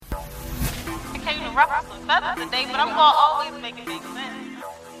to ruffle some feathers today, but I'm gonna always make it make sense.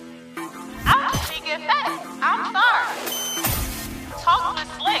 I'm just speaking facts. I'm sorry. Talk with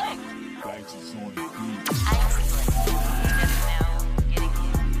Slick. Thanks, it's on the beat. I am Slick. Just now getting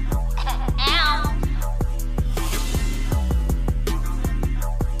you. Ow.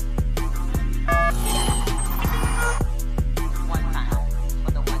 One time.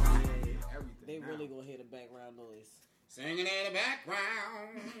 For the one time. Everything. They now. really gonna hear the background noise. Singing in the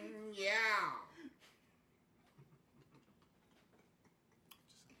background. Yeah.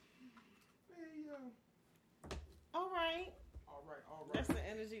 Hey, yo. All right. All right. That's the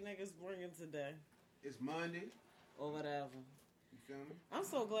energy niggas bringing today. It's Monday. Or whatever. You feel me? I'm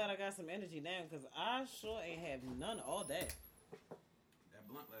so glad I got some energy now because I sure ain't have none all day. That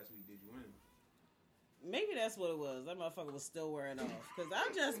blunt last week did you in? Maybe that's what it was. That motherfucker was still wearing off. Because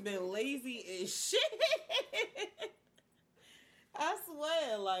I've just been lazy as shit. I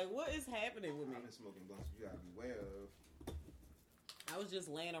swear, like, what is happening with me? I've been smoking blunts you gotta beware of. I was just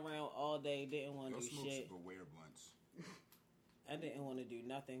laying around all day, didn't want to do shit. Beware blunts. I didn't want to do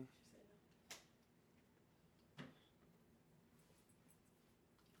nothing.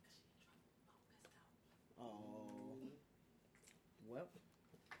 Oh. Well.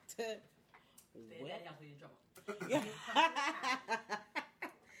 Yeah.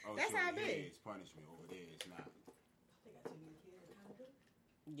 Oh, That's so how it here be. It's punishment over there. It's not.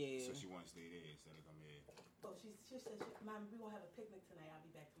 Yeah. So she wants to stay there instead of come here. Oh, she said, Mom, we're going to have a picnic tonight. I'll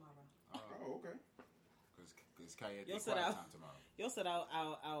be back tomorrow. Oh, okay. Because Kaya Yo did said quiet I'll- time tomorrow. Yo said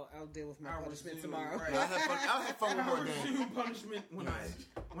I'll deal with my I'll punishment resume, tomorrow. right. I'll have fun one more day. Resume punishment when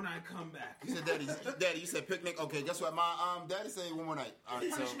I come back. You said, Daddy, you said picnic. Okay, guess what? My Daddy said one more night. All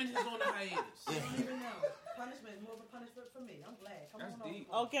right, so Punishment is on the hiatus. I don't even know. Punishment is more of a punishment for me. I'm glad. Come That's on over. deep.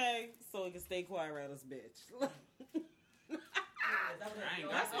 Okay, so we can stay quiet around this bitch.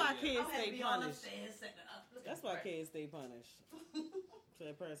 That's why kids stay punished. That's why kids stay punished. So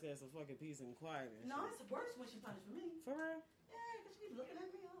their parents got some fucking peace and quiet and No, shit. it's worse when she punished for me. For real? Yeah, because she keep looking at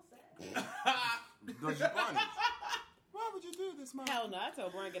me all sad. was you punished? Why would you do this, Mom? Hell no, I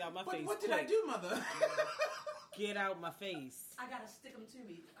told Brian get out my face. What did I quick. do, mother? Get out my face. I got to stick them to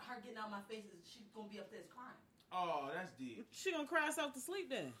me. Her getting out my face is she's going to be upstairs crying. Oh, that's deep. She gonna cry herself to sleep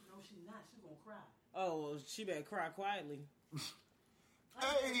then. No, she's not. She's going to cry. Oh, well, she better cry quietly.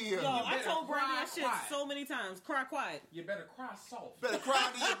 Hey, Yo, I better told Brian cry that shit quiet. so many times. Cry quiet. You better cry soft. better cry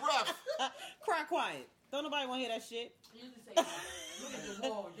under your breath. Cry quiet. Don't nobody want to hear that shit. You usually say, look at the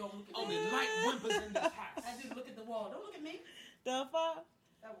wall. Don't look at Only me. light whimpers in this house. I do look at the wall. Don't look at me. The fuck?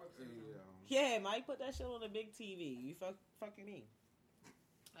 That works. Hey, yo. Yeah, Mike, put that shit on the big TV. You fucking me.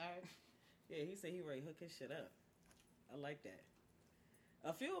 Alright. Yeah, he said he ready to hook his shit up. I like that.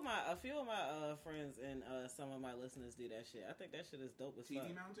 A few of my friends and some of my listeners do that shit. I think that shit is dope as fuck.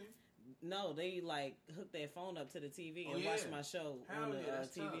 TV mounting? No, they like hook their phone up to the TV and watch my show Hell on the yeah,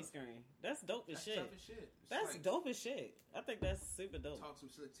 that's TV tough. screen. That's dope as That's shit. tough as shit. It's That's like, dope as shit. I think that's super dope. Talk some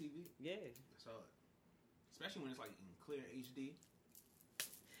slick TV. Yeah. That's hard. Especially when it's like in clear HD.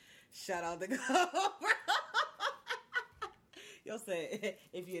 Shout out to Go. Yo said,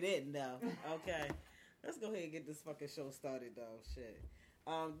 if you didn't know. Okay. Let's go ahead and get this fucking show started, though. Shit.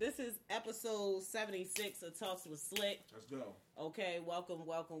 This is episode 76 of Talks with Slick. Let's go. Okay, welcome,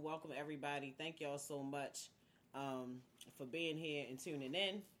 everybody. Thank y'all so much for being here and tuning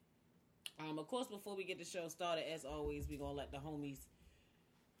in. Of course, before we get the show started, as always, we're going to let the homies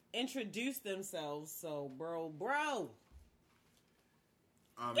introduce themselves. So, bro.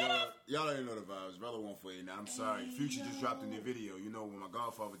 Y'all already know the vibes. Brother 148. I'm sorry. Future just dropped a new video. You know, when my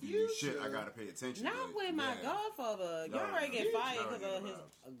Godfather do new shit, I gotta pay attention. Not to it. with my Yeah. Godfather. No, Y'all ready to get no, fired no, because no, of his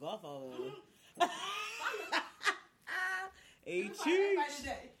no. Godfather. Everybody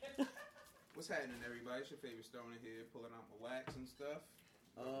today. What's happening, everybody? It's your favorite stoner here, pulling out my wax and stuff.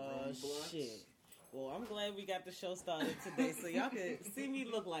 Rolling blunts. Shit. Well, I'm glad we got the show started today so y'all can see me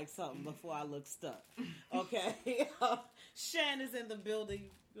look like something before I look stuck. Okay? Shan is in the building.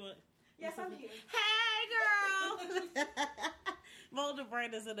 Yes, I'm here. Hey, girl! Mulder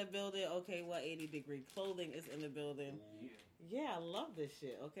Brand is in the building. Okay, 180-degree clothing is in the building. Yeah, I love this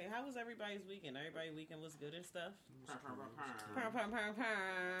shit. Okay, how was everybody's weekend? Everybody's weekend was good and stuff? Purr.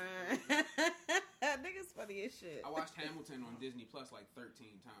 Niggas funny as shit. I watched Hamilton on Disney Plus like 13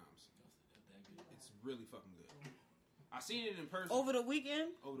 times. It's really fucking good. I seen it in person Over the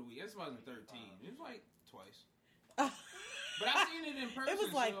weekend? over the weekend. It wasn't 13. It was like twice. But I seen it in person. It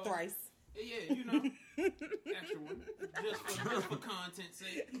was like so, thrice. Yeah, you know, extra one, just for content's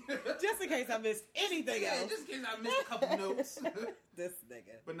sake. Just in case I missed anything Yeah, else. just in case I missed a couple notes. This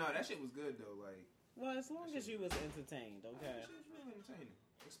nigga. But no, that shit was good though. Like, Well, as long as you was entertained, okay. that shit was really entertaining.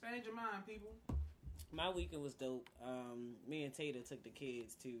 Expand your mind, people. My weekend was dope. Me and Tater took the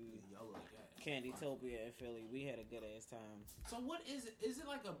kids to Y'all like that. Candytopia in Philly. We had a good ass time. So what is it? Is it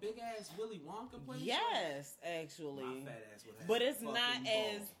like a big ass Willy Wonka place? Yes, actually. My fat ass would have But it's fucking not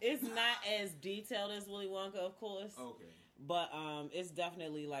balls. as detailed as Willy Wonka, of course. Okay. But it's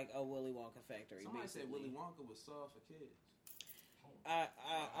definitely like a Willy Wonka factory. Somebody said basically. Willy Wonka was soft for kids.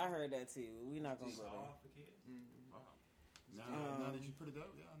 I heard that too. We're not gonna go there. Mm-hmm. Now that you put it out,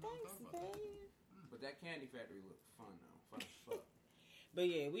 yeah, I never thought about that. But that candy factory looked fun though. Fun as fuck. But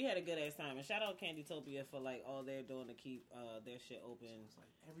yeah, we had a good ass time. And shout out Candytopia for like all they're doing to keep their shit open. It's like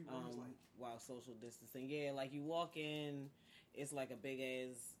everyone was like, while social distancing. Yeah, like you walk in, it's like a big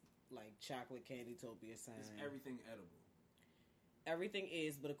ass like chocolate Candytopia sign. it's everything edible. Everything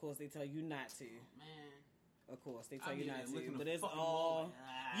is, but of course they tell you not to. Man. Of course they tell I you mean, not licking to. the But it's fucking all. wall,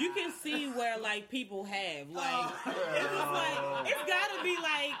 like, You can see where like people have like it was like it's gotta be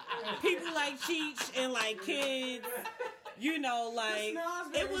like people like Cheech and like kids, you know, like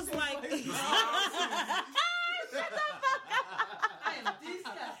it was like I am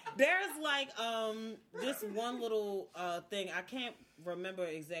disgusted. there's like this one little thing I can't remember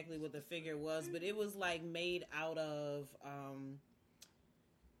exactly what the figure was, but it was like made out of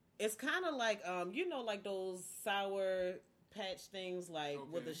it's kind of like you know, like those Sour Patch things like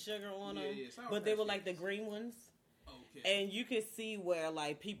with the sugar on them, Sour but they Patch were like the Kids. green ones. Okay. And you can see where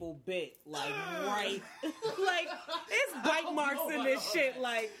like people bit like right, like it's bite marks in this shit.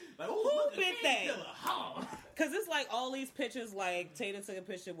 Like who bit that? Because it's like all these pictures. Like Tater took a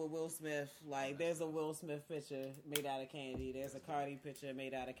picture with Will Smith. Like there's a Will Smith picture made out of candy. There's a Cardi picture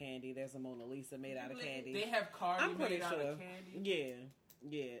made out of candy. There's a Mona Lisa made out of candy. They have Cardi I'm pretty made out sure. of candy.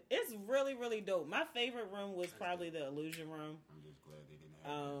 Yeah, it's really really dope. My favorite room was probably the illusion room. I'm just glad they didn't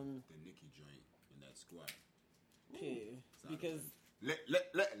have the Nicki joint in that squat. Yeah, because Look at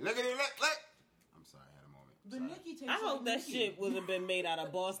it, look. I'm sorry, I had a moment. The Nicki tastes I hope like that Nicki. shit would have been made out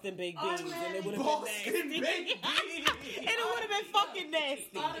of Boston baked beans, and it would have Boston been nasty. baked beans. And it would have been fucking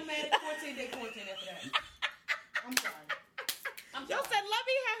nasty. Automatic 14-day quarantine after that. I'm sorry. Y'all said, let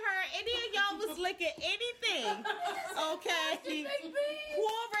me have her. Any of y'all was licking anything. Okay.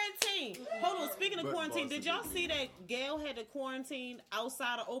 Quarantine. Hold on. Speaking of But quarantine, did y'all Boston see that Gail had to quarantine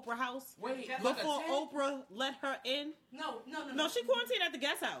outside of Oprah house Wait, before like a tent? Oprah let her in? No. No, she quarantined at the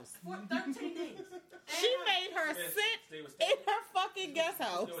guest house. For 13 days. She made her sit in her fucking guest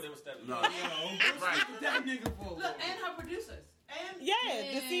house. No, Right. That nigga for a Look, little and her producers. And Yeah,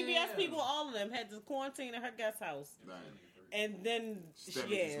 the CBS people, all of them had to quarantine at her guest house. Right. And then,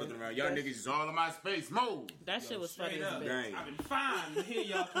 Stephanie yeah. just looking around. Y'all niggas is all in my space. Move. That shit was funny straight as a up. bitch. Dang. I've been fine. Here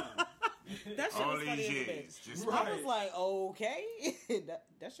y'all come. That shit All was funny these as a years. bitch. Just I was like, okay,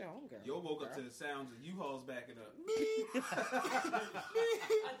 that's your homegirl. Yo woke up to the sounds of U-Hauls backing up.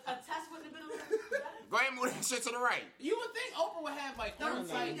 a test wouldn't have been a little better. Go ahead and move that shit to the right. You would think Oprah would have like 13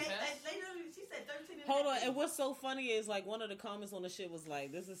 on-site days. tests. They literally, she said 13 days. Hold on, and what's so funny is like one of the comments on the shit was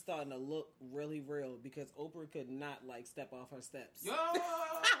like, "This is starting to look really real because Oprah could not like step off her steps." Yo!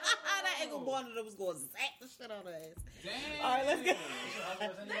 That ankle one of them was going to zap the shit out of her ass. Damn! All right, let's go.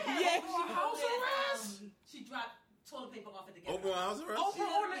 Yeah, house arrest? She dropped toilet paper off at the guest Oprah house. House Arrest? She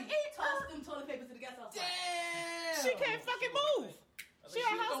literally tossed them toilet papers to the guest house. Damn! She can't fucking move. She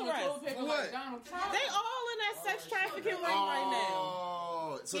on house arrest. For what? They all in that sex trafficking ring right now.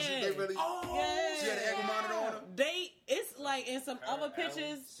 Oh, so Yeah. they really. Yeah. She had an ankle monitor on her. It's like in some other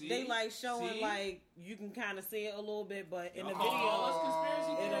pictures, See? they like showing See? like you can kind of see it a little bit, but in the Oh, video, it's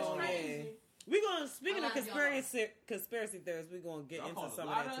conspiracy it theories don't. crazy. We gonna speaking A of lot of y'all conspiracy theories, we gonna get Y'all into call some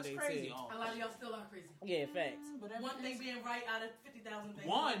a of lot that us today crazy. too. A lot of y'all still are crazy. Yeah, facts. One thing being right out of 50,000 things.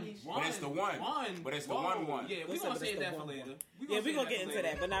 One. But it's the one. But it's the Whoa. one. Yeah, we're Listen, gonna but save it's the that for one later. one. We Yeah, we save gonna get for into later.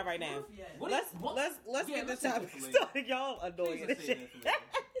 that, but not right now. Yeah. What Let's is- what- let's Yeah, get the let's save topic that for later. started. Y'all annoying Please this let's shit. save that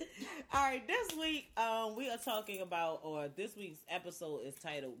for later. All right, this week we are talking about, or this week's episode is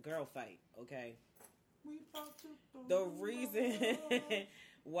titled "Girl Fight." Okay, the reason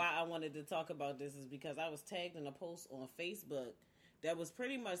why I wanted to talk about this is because I was tagged in a post on Facebook that was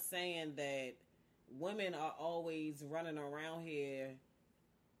pretty much saying that women are always running around here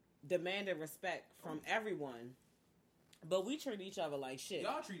demanding respect from everyone, but we treat each other like shit.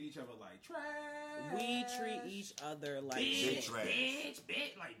 Y'all treat each other like trash. We treat each other like bitch, shit. trash.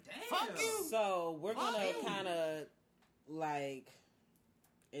 bitch, like damn. Fuck you. So we're Fuck gonna you. kind of like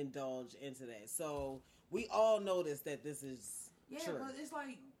indulge into that. So we all notice that this is Yeah, true. but it's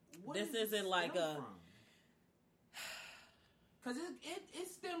like what This does it isn't like stem a- from? Cause it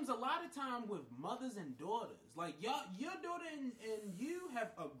stems a lot of time with mothers and daughters. Like your daughter and you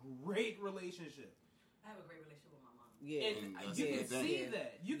have a great relationship. I have a great relationship with my mom. Yeah. And that's you the can thing. see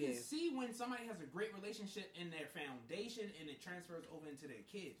that. You can Yeah. see when somebody has a great relationship in their foundation and it transfers over into their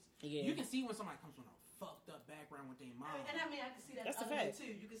kids. Yeah. You can see when somebody comes from a fucked up background with their mom. And I mean, I can see that That's a the other way fact. too.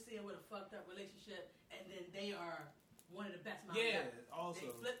 You can see it with a fucked up relationship, and then they are one of the best moms Yeah, ever. also. They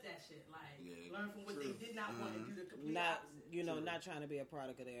flip that shit. Like, Yeah, learn from what true. they did not want to do the complete Not opposite. not trying to be a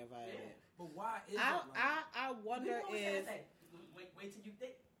product of their environment. But why is I it like I wonder People always say if that. Wait till you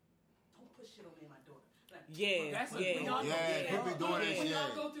think. Don't put shit on me and my daughter. Like, yeah That's a yeah big- Yeah, people be doing when this, y'all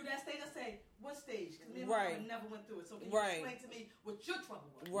yeah. go through that stage, I say, what stage? Because me and Right. my mother never went through it. So can you Right. explain to me what your trouble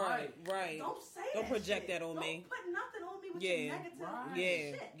was? right. Don't say Don't that project shit. that on Don't me. put nothing on me with Yeah. your negative Right. Yeah,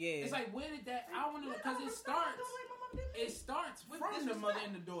 shit. yeah. It's like, where did that? I want to know, because it starts With from the mother disrespect.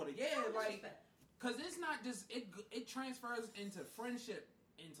 and the daughter. Yeah, No like, disrespect. because it's not just it transfers into friendship,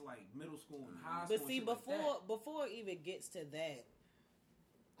 into like middle school and high school. But and see, shit like that. before it even gets to that,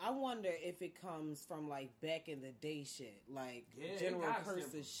 I wonder if it comes from like back in the day shit, like Yeah, it general gotta stem person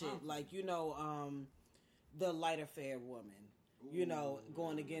from shit, something. like the lighter fair woman,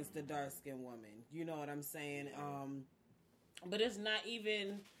 going against the dark skinned woman. You know what I'm saying? But it's not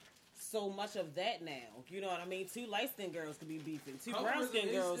even so much of that now. You know what I mean? 2 light skinned girls could be beefing. 2 Colorism brown skinned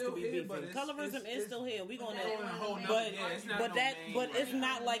is girls still could be here, but beefing. it's- Colorism it's- is still here. We But gonna that ain't a whole nother- but yeah, it's not but no that main but it's right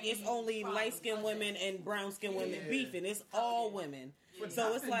not like it's only problem. light skinned women and brown skinned women Yeah. beefing. It's all women. For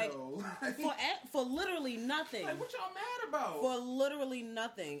So it's nothing, like though. for literally nothing. Like, what y'all mad about? For literally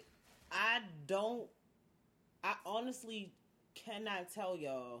nothing. I honestly cannot tell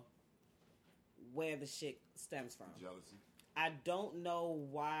y'all where the shit stems from. Jealousy. I don't know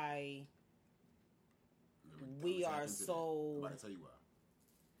why we are I'm so about to tell you why.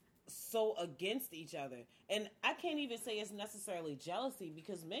 against each other. And I can't even say it's necessarily jealousy,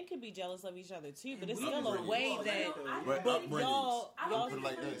 because men can be jealous of each other too, but it's We still a agree. way Well, that But but upbringings. y'all I Y'all don't put think it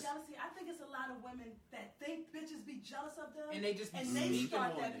like it's really this. jealousy. I think it's a lot of women that think bitches be jealous of them, And they just be and they speaking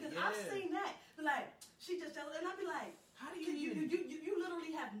start on that it, because yeah. I've seen that. Be like, she just jealous, and I'd be like, How do you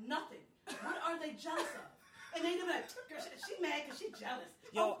literally have nothing. What are they jealous of? And they be like, girl, she mad because she jealous.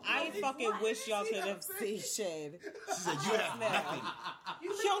 Yo, Oh, I girl, fucking what? wish y'all See could what have I'm seen saying? Shed. She said you have nothing. You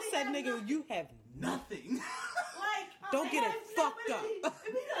Yo literally said, have nigga, nothing. you have Nothing. Like, Don't they get it have fucked nothing. up.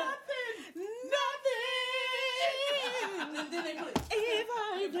 It be nothing. nothing. And then they put it. If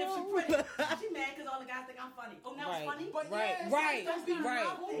I If she don't. pretty, she mad because all the guys think I'm funny. Oh, now Right. it's funny? But Right, yeah, right, Don't be right,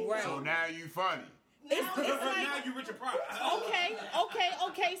 nothing. right. So now you funny. It's like now you Richard Pryor.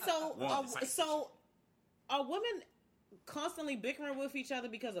 okay. So, One, it's like- so are women constantly bickering with each other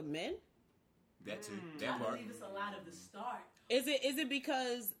because of men? That too. I That part. believe it's a lot of the start. Is it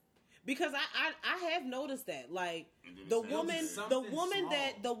because I have noticed that, like, And then the it's woman something the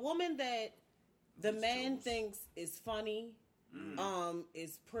woman that the It's man chose. thinks is funny,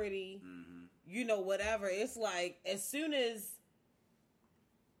 is pretty, Mm-hmm. whatever. It's like, as soon as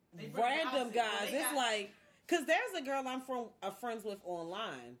They bring the random opposite. guys, They it's got- like, because there's a girl I'm friends with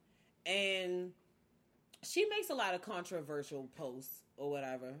online, and she makes a lot of controversial posts or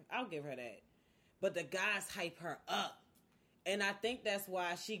whatever. I'll give her that. But the guys hype her up. And I think that's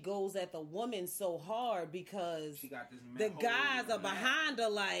why she goes at the woman so hard, because She got this the whole guys are map. behind her,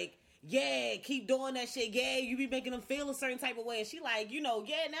 like, yeah, keep doing that shit. Yeah, you be making them feel a certain type of way. And she like,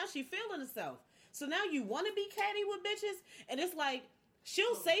 yeah, now she feeling herself. So now you want to be catty with bitches? And it's like,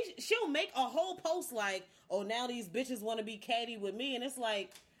 she'll make a whole post like, oh, now these bitches want to be catty with me. And it's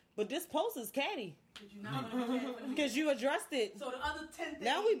like, but this post is catty. Did you not want to be mad? Because you addressed it. So the other 10 things.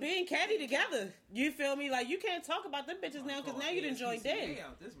 Now we being catty together. You feel me? Like, you can't talk about them bitches now, because now you done joined in.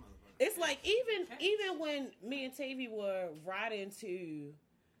 Out this motherfucker. It's like, even when me and Tavy were riding to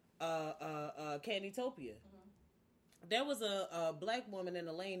Candytopia, there was a black woman in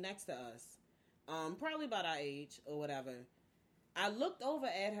the lane next to us, probably about our age or whatever. I looked over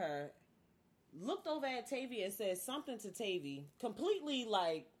at her, looked over at Tavy, and said something to Tavy, completely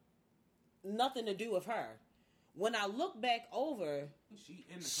like nothing to do with her. When I look back over, She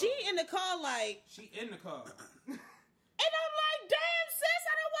in the car. she in the car like, She in the car. and I'm like, damn sis,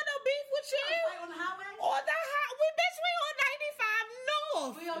 I don't want no beef with you. Right on the highway? On the highway, bitch, we on 95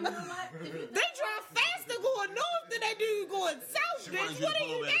 north. We all know what? If you They drive faster going north than they do going south, She bitch. wanted you What to are pull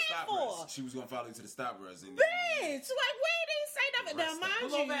you over at the there stop for? rest. She was gonna follow you to the stop rest. And Bitch, like, we didn't say nothing. Now, Rest stop. mind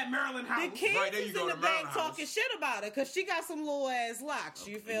Pull over you, at Maryland the House. kids Right, there you is go in the to back Maryland House. talking shit about her, because she got some little ass locks.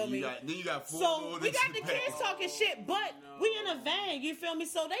 You feel me? Then you got 4 So more we than got she the kids paid. talking shit, but we in a van, you feel me?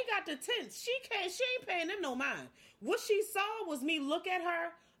 So they got the tents. She ain't paying them no mind. What she saw was me look at her,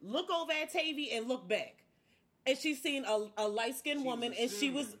 look over at Tavy, and look back. And she seen a light skinned woman, and she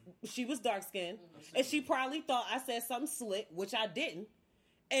was dark skinned, and she probably thought I said something slick, which I didn't.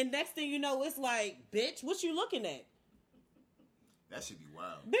 And next thing you know, it's like, bitch, what you looking at? That should be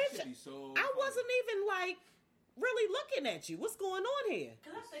wild. Bitch, Should be so I funny. wasn't even like really looking at you. What's going on here?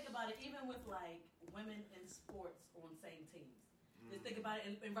 Because I think about it, even with like women in sports on same teams. Just think about it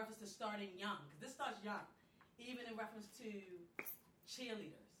in reference to starting young. Because this starts young. Even in reference to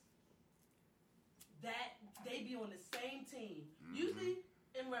cheerleaders. That they be on the same team. Usually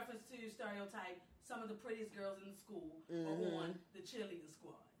in reference to stereotype, some of the prettiest girls in the school are on the cheerleader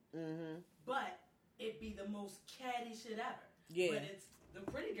squad. But it be the most catty shit ever. Yeah. But it's the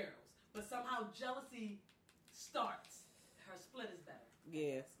pretty girls. But somehow jealousy starts. Her split is better.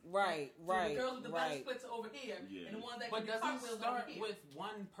 Yeah, right, So right, the girls with the better right. splits are over here, Yeah. and the ones that But can do does it cartwheels over start here. with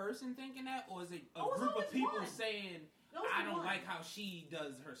one person thinking that, or is it a Oh, it's group of always people one. saying, No, it's I don't one. like how she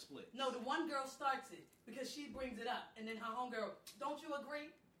does her split? No, the one girl starts it because she brings it up, and then her homegirl, don't you agree?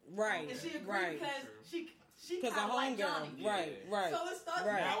 Right, And she agreed right. because she Because kind a of like homegirl, Johnny. right, right. So it starts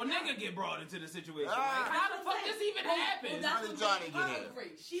Right. Now a with that nigga get brought into the situation. Ah. Like, how the fuck this even happen? Well, that's How did what Johnny made get her here?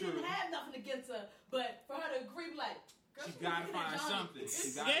 agree. She True. didn't have nothing against her, but for her to agree, like, girl, She she gotta looking at find Johnny. something. She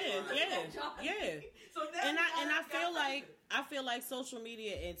It's- gotta Yeah, find yeah, Johnny. yeah. So that's And how I it feel got like started. social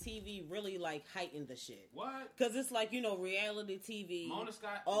media and TV really like heightened the shit. What? Cause it's like, you know, reality TV, Mona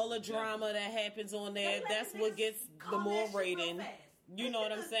Scott all is the the devil. drama that happens on They there, let that's the what niggas gets the calm more that shit real rating. fast. You They know what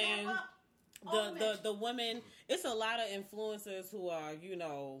get I'm the saying? step up all The women, it's a lot of influencers who are, you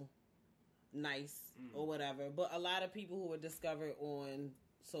know, nice or whatever, but a lot of people who are discovered on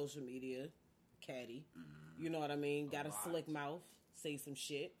social media, catty. You know what I mean? Got a lot. slick mouth, say some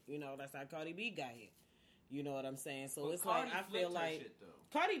shit. You know, that's how Cardi B got here. You know what I'm saying? So But it's Cardi like I flipped feel her like shit,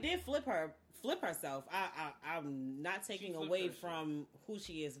 though. Cardi did flip herself. I'm not taking flipped away her shit. from who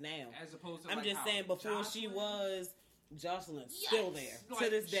she is now. As opposed to I'm like just how saying before she Jocelyn- was Jocelyn, still Yes! there Like, to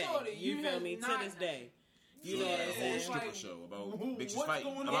this day. shorty, you you feel have me? not- To this day. You know what Yeah, I'm A whole saying? it's stripper like, show about bitches what's fighting,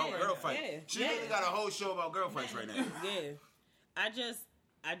 going on about right girl now? fighting. Yeah, She yeah. really got a whole show about girl fights right now. Yeah.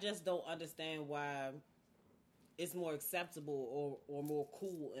 I just don't understand why it's more acceptable or more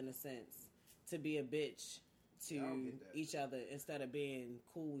cool in a sense to be a bitch I don't to get that. each other instead of being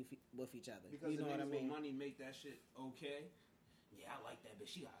cool with each other. Because you the know what I niggas mean? with money make that shit okay. Yeah, I like that bitch.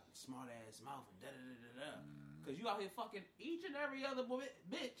 She got a smart ass mouth and da da da da da. Because you out here fucking each and every other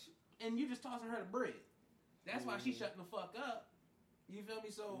bitch, and you just tossing her the bread. That's why she shutting the fuck up. You feel me?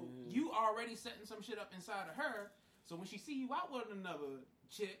 So you already setting some shit up inside of her. So when she see you out with another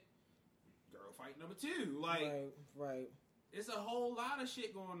chick, girl fight number two. Like Right. it's a whole lot of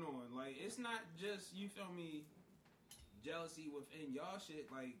shit going on. Like it's not just, you feel me, jealousy within y'all shit.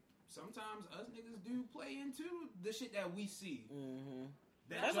 Like sometimes us niggas do play into the shit that we see. Mm-hmm.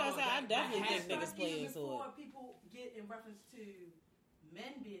 That That's why I y'all- said I that definitely has- think niggas play Even into before it. people get in reference to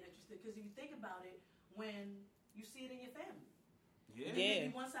men being interested, because if you think about it, when you see it in your family, Yeah. and Yeah.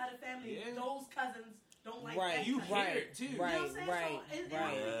 maybe one side of the family, Yeah. those cousins don't like Right. that You cousin. hear Right. it too. You know what I'm Right. saying? Right. So it-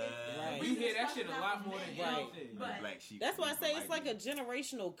 Right. Right. You hear that shit a It's lot not more for than men, anything. But Black sheep. That's why I say don't it's like a me.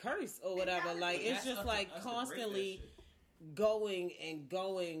 generational curse or whatever. Like it's That's just us- like us to break that constantly shit.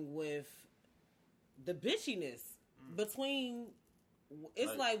 going with the bitchiness between. It's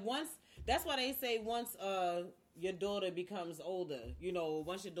Like- like once. That's why they say once your daughter becomes older, you know,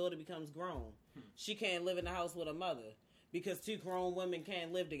 once your daughter becomes grown, she can't live in the house with her mother because two grown women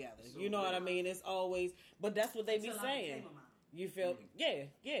can't live together. So You know what I mean? It's always, but that's what they be Until I saying. became a mom. You feel?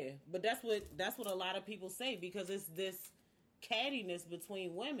 Yeah. But that's what a lot of people say because it's this cattiness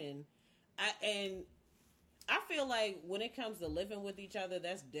between women. I feel like when it comes to living with each other,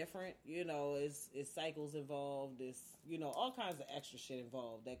 that's different. You know, it's cycles involved. It's, you know, all kinds of extra shit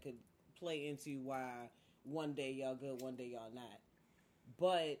involved that could play into why one day y'all good, one day y'all not.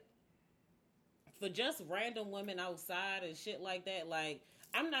 But for just random women outside and shit like that, like,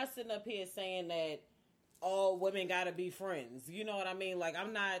 I'm not sitting up here saying that all women gotta be friends. You know what I mean? Like,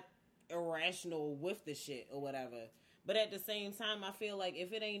 I'm not irrational with the shit or whatever. But at the same time, I feel like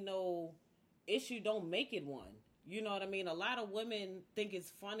if it ain't no issue, don't make it one. You know what I mean? A lot of women think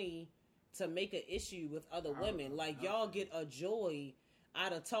it's funny to make an issue with other women. Like, y'all get a joy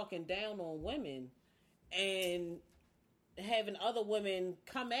out of talking down on women and having other women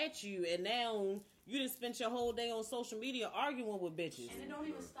come at you, and now you just spent your whole day on social media arguing with bitches. And it don't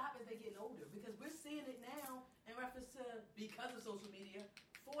even stop as they getting older because we're seeing it now in reference to, because of social media,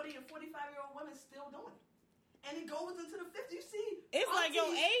 40 and 45-year-old women still doing it. And it goes into the 50s. You see, It's like your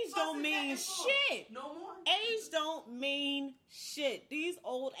aunties age don't fussing back mean and forth. shit. No more. Age don't mean shit. These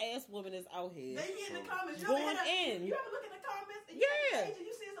old ass women is out here. They be in the comments. Going ever hit in. You ever look in the comments and Yeah.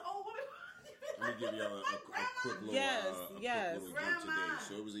 you see it's an old woman? Let me give y'all a quick little, Yes, quick yes. little jump Grandma. today.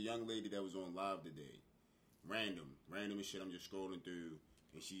 So it was a young lady that was on live today. Random as shit. I'm just scrolling through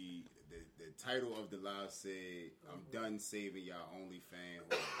and the title of the live said, "I'm done saving y'all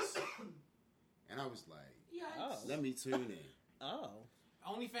OnlyFans hoes." And I was like, Yikes. let me tune in. Oh.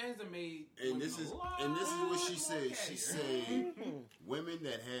 OnlyFans are made. And women this is a lot what she more said. She cattier. said, "Women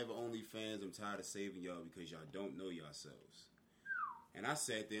that have OnlyFans, I'm tired of saving y'all because y'all don't know yourselves." And I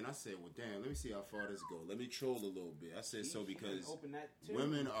sat there and I said, "Well, damn, let me see how far this go. Let me troll a little bit." I said, "So because Open that too.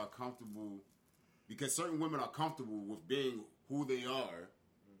 women are comfortable, because certain women are comfortable with being who they are."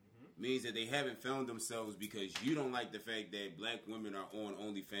 Means that they haven't found themselves because you don't like the fact that black women are on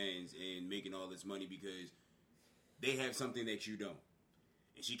OnlyFans and making all this money because they have something that you don't.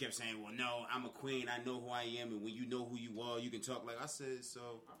 And she kept saying, "Well, no, I'm a queen. I know who I am. And when you know who you are, you can talk." Like I said,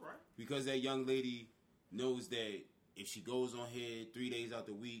 so All right. because that young lady knows that if she goes on here 3 days out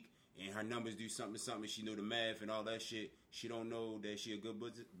the week and her numbers do something, she know the math and all that shit, she don't know that she a good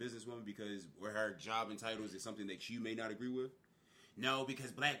businesswoman because where her job and titles is something that you may not agree with. No,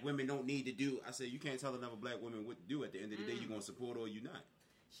 because black women don't need to do. I said, you can't tell another black woman what to do. At the end of the day, you're going to support or you not.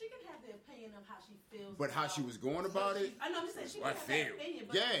 She can have the opinion of how she feels. But how she was going about it, I know, I'm just saying she I can have feel. that opinion,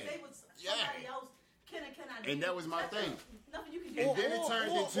 but Yeah. say what somebody else can or cannot do. And that was my thing. Nothing you can do. And then it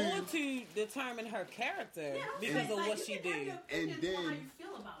turned into- or to determine her character Yeah, I'm because saying, of like, what you she can have did. your opinion And then on how you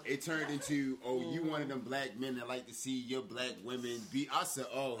feel about it. it turned into, you one of them black men that like to see your black women be. I said,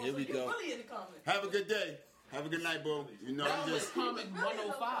 here we So go. you're really in the comments. Have a good day. Have a good night, bro. You know, That I'm was just. comment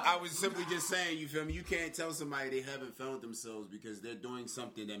 105. I was simply just saying, you feel me? You can't tell somebody they haven't found themselves because they're doing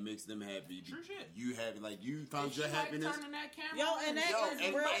something that makes them happy. True shit. You have, like, you found If your she like happiness. turning that camera Yo, on and that Yo, is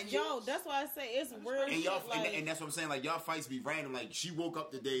and- real. and Yo, that's why I say it's real And y'all, shit. Like, and that's what I'm saying. Like, y'all fights be random. Like, she woke up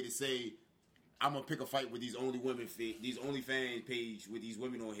today to say, "I'm gonna pick a fight with these these OnlyFans page with these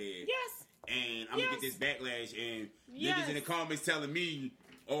women on here." yes, And I'm gonna get this Yes. backlash. And Yes. niggas in the comments telling me,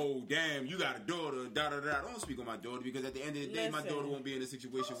 "Oh, damn, you got a daughter." Da da da. Don't speak on my daughter because at the end of the day, my Listen. daughter won't be in a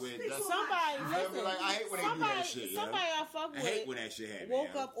situation where. speak That's, on somebody. You feel me? Listen, Like, I hate when they do that shit, yo. Somebody I fuck I hate with when that shit happens.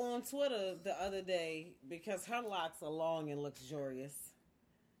 woke yo. up on Twitter the other day because her locks are long and luxurious.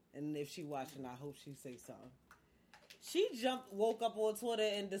 And if she watching, I hope she say something. She woke up on Twitter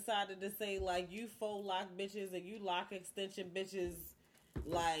and decided to say, like, you faux lock bitches and you lock extension bitches,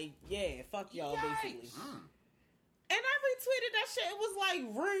 like, yeah, fuck y'all, basically. And I retweeted that shit. It was,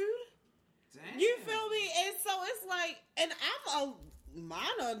 like, rude. Damn. You feel me? And so it's like, and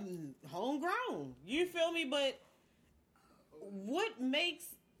mine are homegrown. You feel me? But what makes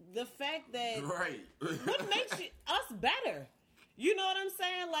the fact that Right. what makes us better? You know what I'm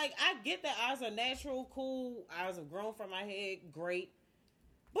saying? Like, I get that ours are natural, cool. Ours have grown from my head, great.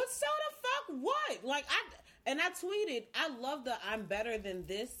 But so the fuck what? Like, I tweeted, I love the I'm better than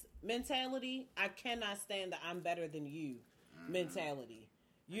this mentality. I cannot stand the I'm better than you mentality.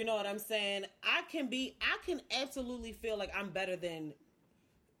 You know what I'm saying? I can absolutely feel like I'm better than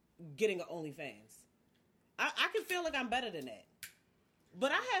getting an OnlyFans. I can feel like I'm better than that.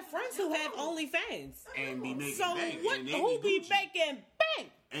 But I have friends who have OnlyFans. And be making So bank. what? And they Who be Gucci. making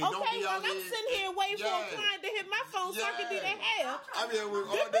bank? And don't Okay, be well, out I'm here- sitting here waiting for a Yeah. client to hit my phone so I can do Yeah. their hair. I mean, we're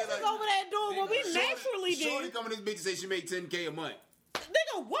all This day bitch is like. over there doing what we naturally Shorty do. coming to this bitch and say she made $10K a month.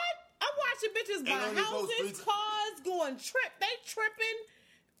 Nigga, what? I'm watching bitches buy only goes houses, 3 cars, going trip. They tripping.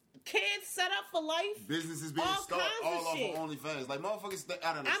 Kids set up for life. Businesses being All started kinds all of off shit. of OnlyFans. Like, motherfuckers,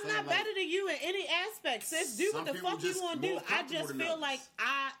 I don't know. I'm not better than you in any aspect. Sis, do Some what the people fuck you just want to do. more I comfortable just than feel others. like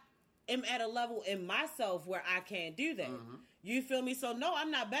I am at a level in myself where I can't do that. Mm-hmm. You feel me? So, no, I'm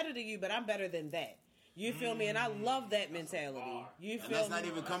not better than you, but I'm better than that. You feel me? And I love that mentality. You And feel that's me? not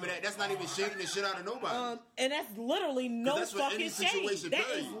even coming at. That's not even shading the shit out of nobody. And that's literally no that's for any fucking shade. situation, That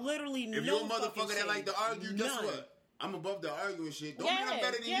period. is literally If no you're a motherfucker fucking that like to shade. argue, guess None. what? I'm above the arguing shit. Don't mean I'm Yeah,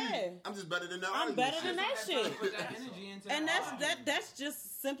 better than yeah. you. I'm just better than the I'm arguing better shit. than that shit. Put that energy into And the argument. that's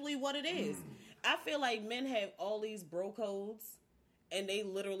just simply what it is. I feel like men have all these bro codes and they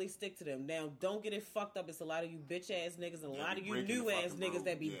literally stick to them. Now, don't get it fucked up. It's a lot of you bitch ass niggas and a Yeah, lot be of you breaking new the ass fucking niggas road.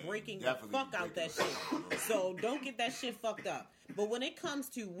 that be Yeah, breaking the definitely fuck be out that breaking shit. the So don't get that shit fucked up. But when it comes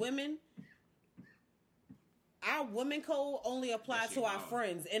to women, our women code only applies That to shit our wild.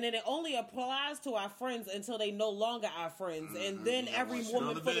 friends, and then it only applies to our friends until they no longer our friends, and then Yeah, every well, shit woman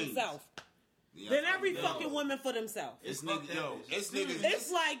on the for beans. themselves. Yeah, Then fuck every that. fucking woman for themselves. It's Fuck niggas, that yo. bitch. It's niggas.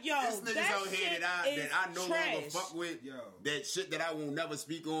 It's like, yo, It's niggas that out here shit that is I no trash. longer fuck with. Yo. That shit that I will never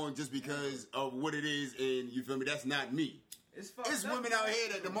speak on just because of what it is, and you feel me? That's not me. It's fucked It's up. women out here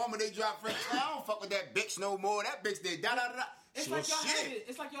that the moment they drop friends, I don't fuck with that bitch no more. That bitch did da da da. It's Well, like y'all shit. have it.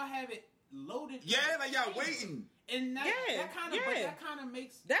 It's like y'all have it loaded. Yeah, like y'all waiting. And that kind of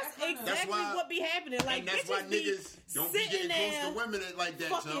makes that's exactly what be happening. Like, and that's why niggas don't be getting close to women like that,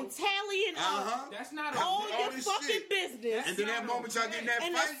 fucking tallying up. That's not all your fucking business. And then that moment y'all get in that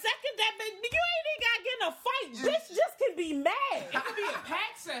and fight, the second that you ain't even got to get in a fight. Bitch just can be mad. It could be a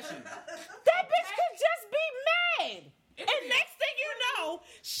pack session. That bitch could just be mad. And next thing you know,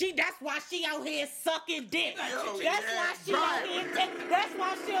 that's why she out here sucking dick. That's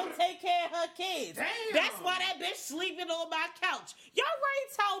why she don't take care of her kids. Damn. That's why that bitch sleeping on my couch. Y'all already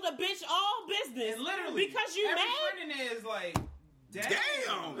told the bitch all business. And literally, because you every mad. friend in there is like,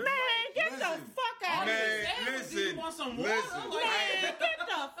 damn. Man, get the fuck out of here. Listen, want some water? listen. Like, Man, get the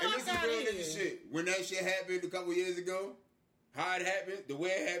fuck and this is out real of nigga here. shit. When that shit happened a couple years ago, how it happened, the way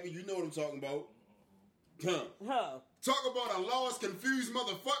it happened, you know what I'm talking about. Huh. Talk about a lost, confused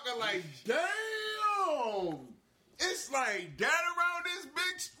motherfucker. Like, damn. It's like that around this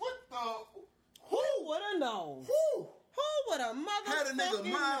bitch. What the? Who would have known? Who? Who would have Had a nigga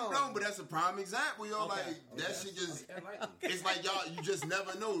motherfucking mind known? blown, but that's a prime example, yo. Like, that shit just, it's like y'all, you just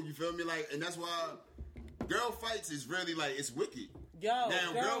never know, you feel me? Like, and that's why girl fights is really like, it's wicked. Yo,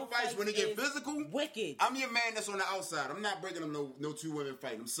 Now, girl fights when they get is physical, wicked. I'm your man that's on the outside. I'm not breaking them no two women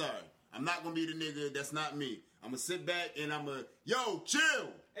fight. I'm sorry. I'm not gonna be the nigga. That's not me. I'm gonna sit back and I'm gonna, yo, chill.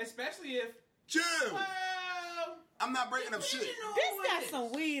 especially if, Chill. well, I'm not breaking up shit. This got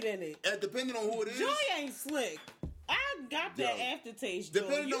some weed in it. And depending on who it is. Joy ain't slick. I got that Yo, aftertaste, Joy.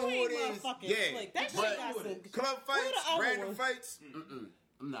 depending You on who ain't it is, motherfucking yeah. slick. That shit But got some... club fights, the other random one? fights,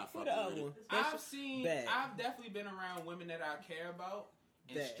 I'm not Who fucking the other with it. one? That I've shit seen, bad. I've definitely been around women that I care about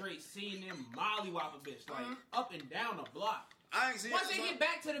and That. straight seeing them mollywop a bitch, like up and down the block. I ain't seen Once it. they get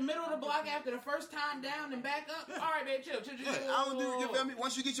back to the middle of the block after the first time down and back up, all right, man, chill. Yeah, I don't do, you feel me?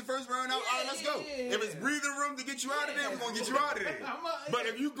 Once you get your first round out, all right, let's go. Yeah. If it's breathing room to get you out of there, we're gonna get you out of there. But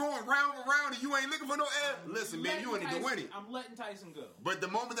if you going round and round and you ain't looking for no air, listen, man, you ain't to win it. I'm letting Tyson go. But the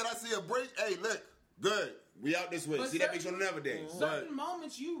moment that I see a break, hey, look, good. We out this way. But See that bitch on another day. But Certain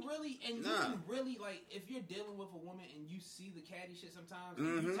moments you really, and you Nah. can really, like, if you're dealing with a woman and you see the catty shit sometimes,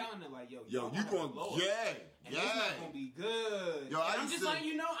 you telling her, like, yo, yo, you have going, a lower. yeah, And it's not gonna be good. Yo, I And I'm used just to- letting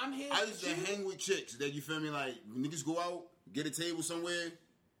you know, I'm here. I used to with you. hang with chicks that, you feel me, like, when niggas go out, get a table somewhere,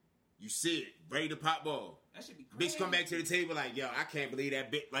 you sit, ready to pop ball. That should be crazy. Bitch come back to the table like, yo, I can't believe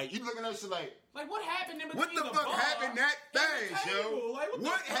that bitch. Like, you looking at that shit like, Like, what happened in between what the fuck bar happened that and the fast, yo? table? Like, What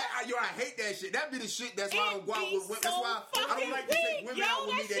the fuck? yo, I hate that shit. That be the shit that's why I don't go out with women. That's so why I don't like to take women out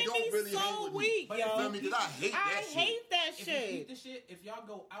with me that don't really hang with me. weak, You feel yo. me? Because I hate that I shit. hate that If you keep shit. the shit, if y'all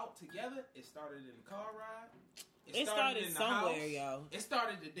go out together, it started in the car ride. It started in the somewhere, house. yo. It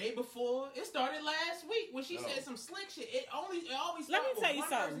started the day before. It started last week when she Yo. said some slick shit. It always Let me started with tell you one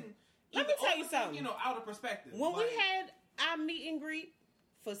something. person Let me either tell you overthink, something. You know, out of perspective. When we Like, had our meet and greet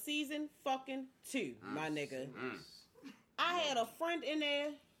for season fucking 2, my nigga, I had a friend in there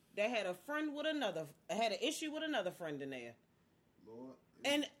that had a friend with another, had an issue with another friend in there. Lord.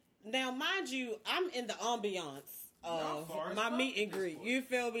 And now, mind you, I'm in the ambiance of far as my fuck meet and this greet. point. You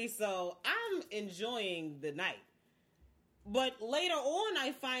feel me? So I'm enjoying the night. But later on,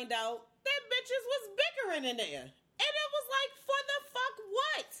 I find out that bitches was bickering in there. And it was like, for the fuck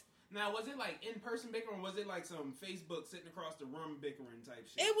what? now, was it like in person bickering, or was it like some Facebook sitting across the room bickering type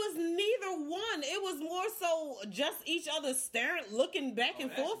shit? It was neither one. It was more so just each other staring, looking back and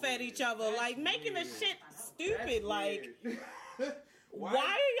that's forth at weird. each other, That's like making the weird. shit That's stupid. Like, weird. why are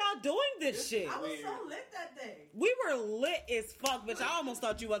y'all doing this shit? I was Weird. so lit that day. We were lit as fuck, bitch. I almost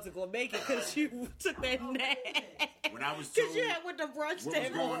thought you wasn't gonna make it because you took that nap. When I was Because told you had with the brunch what was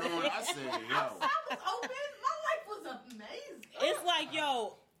table. going on, I said, yo. I was open. My life was amazing. It's like,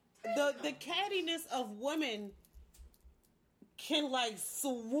 yo, the cattiness of women can like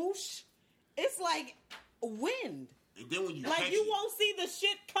swoosh. It's like wind. And then when you Like catch you it, won't see the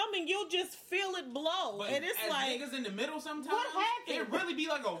shit coming, you'll just feel it blow. But And it's as like, niggas in the middle sometimes, what happened? it really be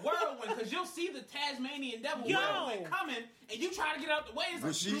like a whirlwind because you'll see the Tasmanian devil Yo. whirlwind coming, and you try to get out the way. It's the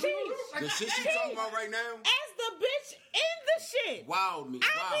like, shit, like, the shit she goddamn. talking about right now, as the bitch in the shit, wowed me. I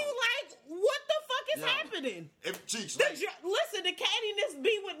be Wow. like, what the fuck is Yo. happening? If cheeks, The like, listen, the cattiness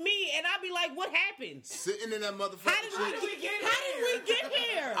be with me, and I be like, what happened? sitting in that How motherfucking did shit. we get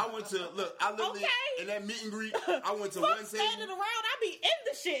here? I went to, look, I literally, Okay. in that meet and greet, I went to Fuck one standing table. around. I be in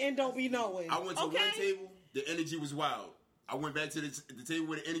the shit and don't be knowing. I went to okay? one table, the energy was wild. I went back to the table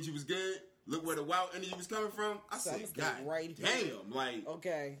where the energy was good. Look where the wild energy was coming from. I So said, I'ma stay God right damn, here. like,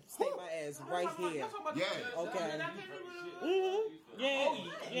 Okay, stay my ass right here. Yeah. Okay. Mm-hmm. Yeah, Oh,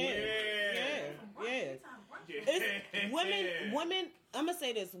 yeah. It's women. I'm gonna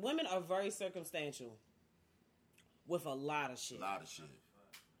say this: women are very circumstantial with a lot of shit. a lot of shit.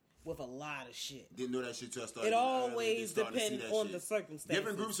 with a lot of shit. Didn't know that shit till I started. It always depends on the circumstances.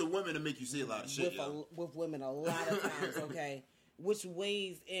 Different groups of women to make you see a lot of shit. With women, a lot of times, okay, which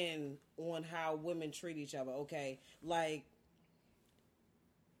weighs in on how women treat each other. Okay, like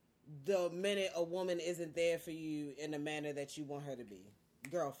the minute a woman isn't there for you in the manner that you want her to be,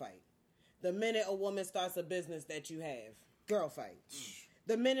 girl fight. The minute a woman starts a business that you have, girl fight.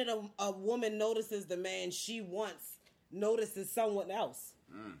 The minute a woman notices the man she wants notices someone else,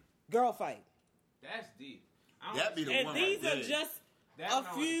 girl fight. That's deep. That be the And one these right are there. just a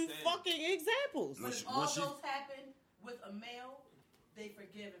few fucking examples. When all those happen with a male, they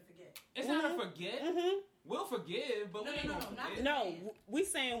forgive and forget. It's not a forget. We'll forgive, but we ain't gonna forget. No, we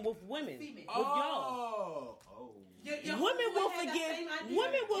saying with women, Female. with y'all. Your Women homeboy will had that forgive. same idea.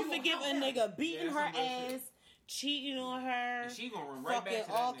 Women will You forgive help a him. nigga beating Yeah, her some bullshit. ass, cheating on her, And she gonna run right fucking back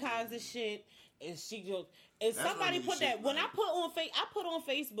to that all nigga. kinds of shit. And she just and That's somebody ugly put shit, that when man. I put on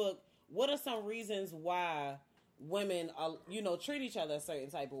Facebook. What are some reasons why women are treat each other a certain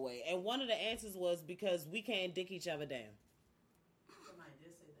type of way? And one of the answers was because we can't dick each other down. Somebody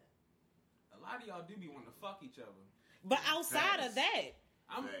did say that. A lot of y'all do be wanting to fuck each other. But outside of that,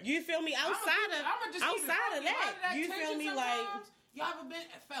 you feel me? Outside of that, you feel me? Like. Y'all ever been,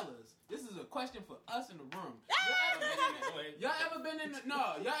 fellas? This is a question for us in the room. Y'all ever been in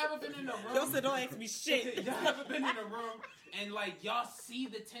the room? Yo said don't ask me shit. Y'all ever been in the room and like y'all see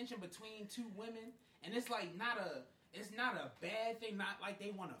the tension between two women and it's like it's not a bad thing, not like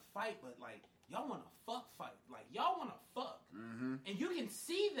they want to fight, but like y'all want to fuck fight, like y'all want to fuck, and you can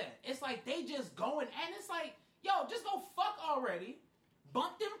see that it's like they just going and it's like yo, just go fuck already,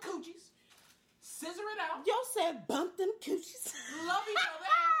 bump them coochies. Scissor it out. Yo said bump them coochies. Love each other.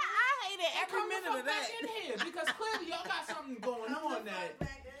 I hated every Come the minute fuck of back that. in here because clearly y'all got something going on that.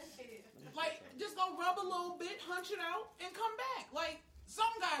 Like, just go rub a little bit, hunch it out, and come back. Like,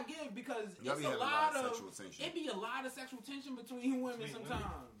 something gotta give because Y'all it's be a having lot of sexual tension. it be a lot of sexual tension between women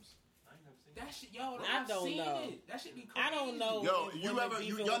sometimes. That shit, yo, I've don't seen know. it. That shit be crazy. I don't know. Yo, if you women ever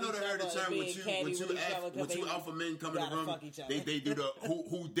beefing y'all with know the each heard the other term being when catty with each other 'cause when two they alpha men come in the gotta room, fuck each other. they do the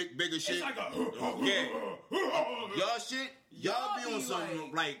who dick bigger shit. It's like a Y'all shit, y'all be Y'all on be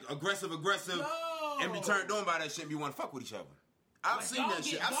some like aggressive, Yo. and be turned on by that shit. And be want to fuck with each other. I've like, seen y'all that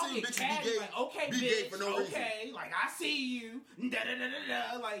shit. get- I've y'all seen get bitches catty, be gay, like, okay, be bitch, gay for no reason. okay, like I see you, da da da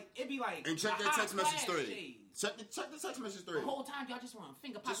da da. Like it be like And check a that high text message class thread. shade. Check the text message The thread. whole time y'all just want to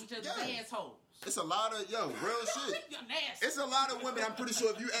finger pop Just- each other's yeah. assholes. It's a lot of real shit. You're nasty. It's a lot of women. I'm pretty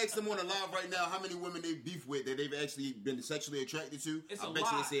sure if you ask them on the live right now how many women they beef with that they've actually been sexually attracted to, It's I a bet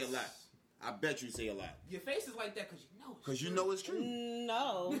you lot. they say a lot. I bet you say a lot. Your face is like that because you know. Because you know it's true.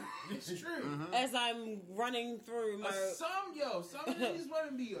 No, It's true. as I'm running through my Some of these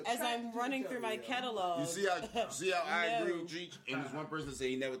women be as attracted I'm to running each through other, my yo. catalog. You see how I No. agree with Jeech, and this one person say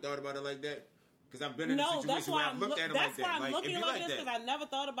he never thought about it like that? Because I've been in a No, situation that's where why I've looked at it like that's why that. I'm Like, looking if you like like this because that, I never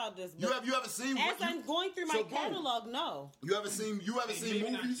thought about this. you But ever seen as I'm going through my so boom. catalog, no. You ever seen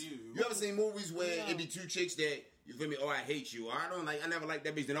maybe not movies? you. You ever seen movies where No. it be two chicks that you feel me? Oh, I hate you. Or I never like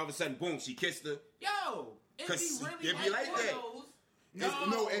that bitch. Then all of a sudden, boom, she kissed her. Yo, it be 'Cause really it be like one of that. those.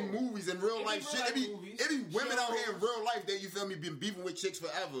 No, in movies, in real It be life real shit. life movies, It be women out here in shows. real life that you feel me been beefing with chicks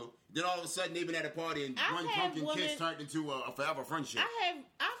forever. Then all of a sudden they been at a party and I've one had drunken kiss women- turned into a forever friendship.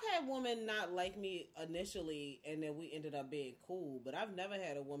 I've had women not like me initially and then we ended up being cool, but I've never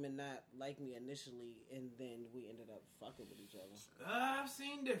had a woman not like me initially and then we ended up fucking with each other. I've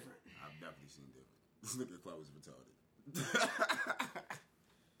seen different. I've definitely seen different. This nigga Clark was retarded.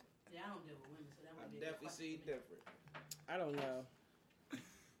 Yeah, I don't deal with women, so that would I've be a definitely question seen for me. different. I don't know.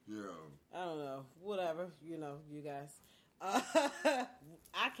 Yo. I don't know. Whatever. You know, you guys.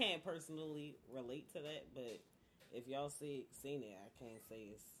 I can't personally relate to that, but if y'all seen it, I can't say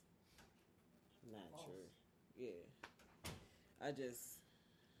it's not False. true. Yeah. I just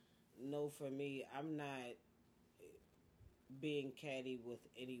know for me, I'm not being catty with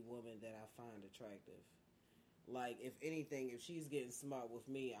any woman that I find attractive. Like, if anything, if she's getting smart with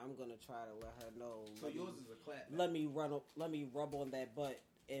me, I'm gonna try to let her know. So yours is a clap. Let me rub on that butt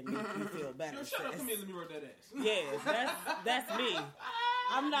and make you feel better. Yo, shut up, sis. come here, let me rub that ass. Yeah, that's me.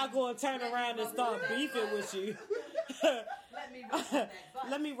 I'm not going to turn around and start beefing with you. Let me rub on that butt.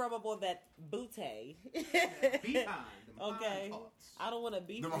 Let me rub up on that booty. Behind them Okay. hind parts. I don't want to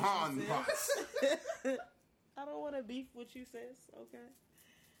beef Them with Han you, parts. sis. I don't want to beef with you, sis. Okay.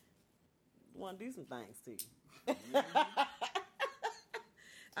 Want to do some things to you.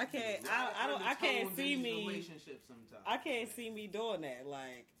 I can't. I can't see me. Relationships sometimes. I can't see me doing that.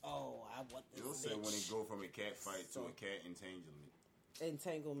 Like, oh, I want this. You'll say bitch. when it go from a cat fight So- to a cat entanglement.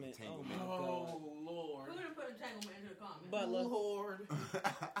 Entanglement. Entanglement. Oh, my God. Oh, Lord. We're gonna put entanglement into the comments. But look, Lord.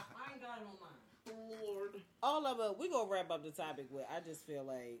 I ain't got it on mine. Lord. all of it, we gonna wrap up the topic with, I just feel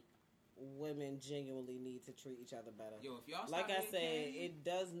like women genuinely need to treat each other better. Yo, if y'all Like stop I being said, cagey- it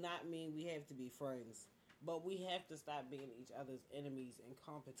does not mean we have to be friends, but we have to stop being each other's enemies and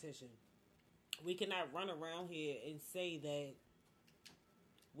competition. We cannot run around here and say that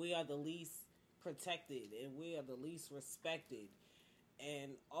we are the least protected and we are the least respected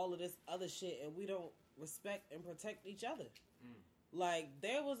and all of this other shit, and we don't respect and protect each other. Like,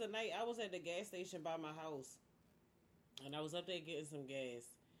 there was a night I was at the gas station by my house, and I was up there getting some gas,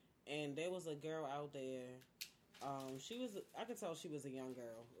 and there was a girl out there. I could tell she was a young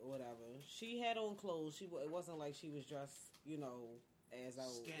girl or whatever. She had on clothes. It wasn't like she was dressed, as out or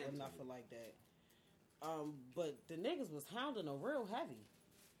Scantily. nothing like that. But the niggas was hounding her real heavy.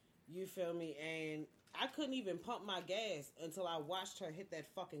 You feel me? And I couldn't even pump my gas until I watched her hit that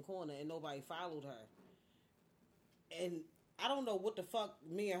fucking corner and nobody followed her. And I don't know what the fuck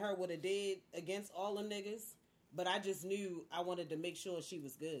me and her would have did against all them niggas, but I just knew I wanted to make sure she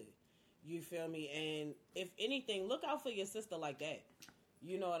was good. You feel me? And if anything, look out for your sister like that.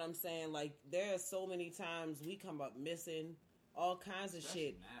 You know what I'm saying? Like, there are so many times we come up missing, all kinds of Especially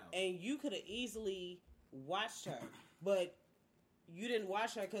shit. now. And you could have easily watched her, but you didn't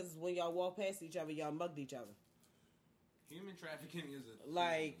watch her because when y'all walked past each other, y'all mugged each other. Human trafficking is a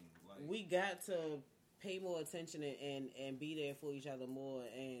Like, thing. we got to pay more attention and be there for each other more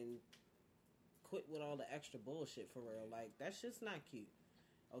and quit with all the extra bullshit for real. Like, that's just not cute.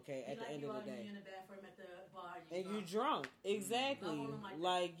 Okay, at the end of the day. You in the bathroom at the bar. And you drunk. Exactly. Love on them like that.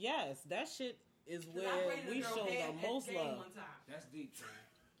 Like, yes, that shit is 'Cause where I rated a we girl show head the at most game love. one time. That's deep, man.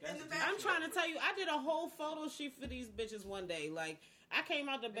 In That's the deep. bathroom. I'm trying to tell you, I did a whole photo shoot for these bitches one day. Like, I came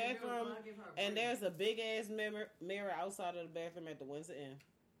out the Baby girl, bathroom, I give her a and break. there's a big ass mirror outside of the bathroom at the Windsor Inn.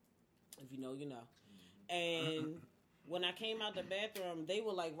 If you know, you know. And when I came out the bathroom, they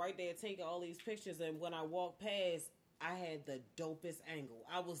were like right there taking all these pictures. And when I walked past, I had the dopest angle.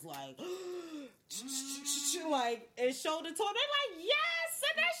 I was like, like, and showed it to them. They're like, yes,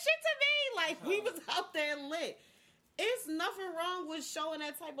 send that shit to me. Like, we was out there lit. It's nothing wrong with showing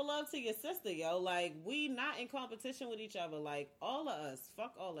that type of love to your sister, yo. Like, we not in competition with each other. Like, all of us,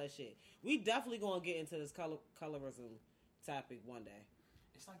 fuck all that shit. We definitely gonna get into this colorism topic one day.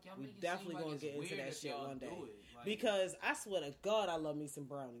 It's like y'all We make it definitely seem like gonna it's get into weird that if shit y'all one do day. it. Like, Because I swear to God, I love me some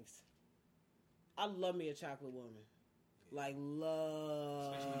brownies. I love me a chocolate woman. Like,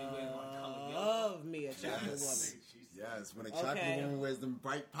 Especially when they wear, like, colored yellow. love me a chocolate woman. Yes, when a Okay. chocolate woman wears them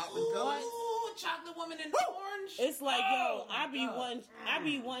bright popping colors. Ooh, chocolate woman in orange. It's like, Oh, yo, I my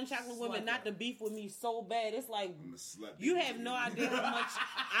be God. one chocolate woman not to beef with me so bad. It's like, I'm a slut. you baby. have no idea how much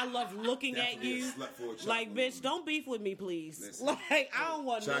I love looking at Definitely a you. slut for a chocolate Like, bitch, woman. don't beef with me, please. Listen. Like, I don't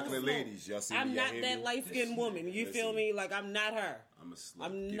want no Chocolate smoke. ladies, y'all see me, I'm y'all not hear that me? light skinned woman. You Listen. feel me? Like, I'm not her. I'm a slut.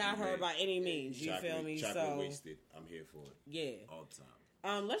 I'm Give not me her that. by any means. You Chocolate- feel me? Chocolate So, wasted. I'm here for it. yeah. All the time.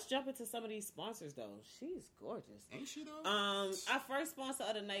 Let's jump into some of these sponsors though. She's gorgeous. Ain't she though? Our first sponsor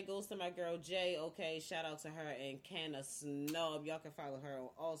of the night goes to my girl Jay. Okay, shout out to her and Canna Snub. Y'all can follow her on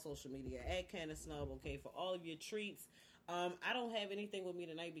all social media at Canna Snub. Okay, for all of your treats. I don't have anything with me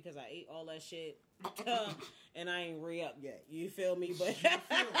tonight because I ate all that shit and I ain't re-up yet. You feel me? But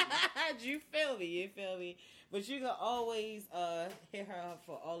you feel me? You feel me? But you can always hit her up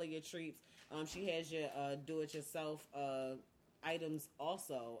for all of your treats. She has your do-it-yourself items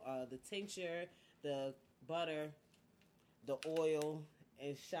also, the tincture, the butter, the oil,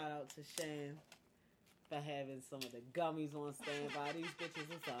 and shout out to Shan for having some of the gummies on standby. These bitches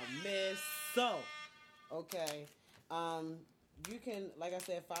is a mess. So, okay, you can, like I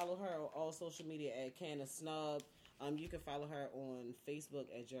said, follow her on all social media at Canna Snub. You can follow her on Facebook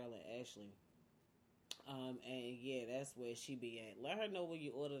at Geraldine Ashley. And yeah, that's where she be at. Let her know when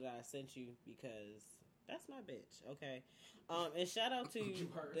you order that I sent you because that's my bitch, okay? And shout out to You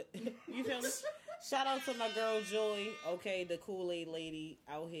heard. you feel me? Shout out to my girl Joy, okay, the Kool-Aid lady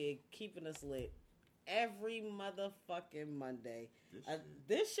out here keeping us lit every motherfucking Monday.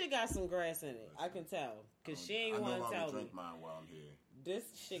 This shit got some grass in it, I can tell, cause she ain't want to I tell will me. drink mine while I'm here. This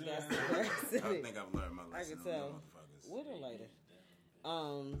shit got some grass in I it. think I've learned my I lesson. can on tell. you motherfuckers. With a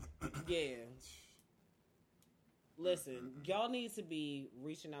lighter. Yeah. Listen, y'all need to be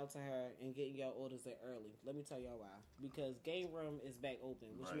reaching out to her and getting y'all orders in early. Let me tell y'all why. Because Game Room is back open,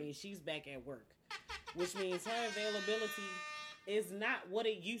 which Right. means she's back at work. Which means her availability is not what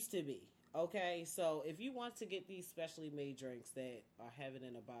it used to be. Okay? So if you want to get these specially made drinks that are heaven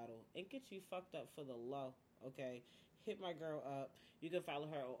in a bottle and get you fucked up for the low, okay? hit my girl up. You can follow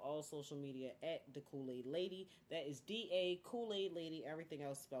her on all social media at the Kool-Aid Lady. That is DA Kool-Aid Lady. Everything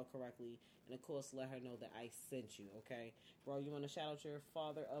else spelled correctly. And of course, let her know that I sent you. Okay, bro. You want to shout out your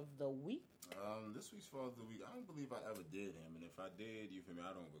father of the week? This week's Father of the Week, I don't believe I ever did him, and if I did, you feel me?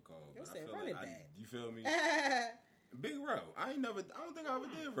 I don't recall. You But I said feel run like it back. you feel me? Big Ro. I don't think I ever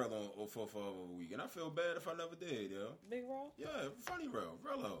did Ro on for Father of the Week, and I feel bad if I never did, yo. Big Ro? Yeah, funny Ro,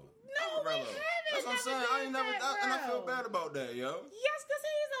 Rello. No, we haven't. That's what I'm saying. I ain't never, and I feel bad about that, yo. Yes, because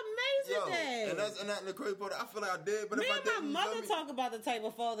he's amazing. And that's the crazy part. I feel like I did, but Me if I and didn't, my you feel mother me? talk about the type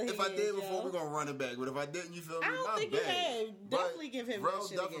of father he is. If I did before, yo. we're gonna run it back. But if I didn't, you feel me? I don't My think bad. you had. Definitely give him Bro, that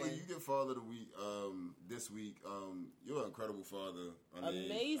shit definitely, again. you get Father of the Week this week. You're an incredible father.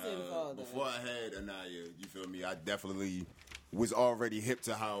 Amazing father. Before I had Anaya, you feel me? I definitely was already hip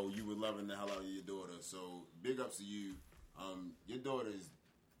to how you were loving the hell out of your daughter. So big ups to you. Your daughter is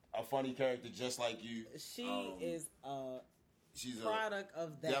a funny character just like you. She is she's product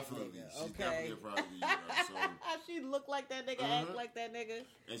of that definitely. nigga, She's okay? definitely a product of you. Bro. So. She look like that nigga, act like that nigga.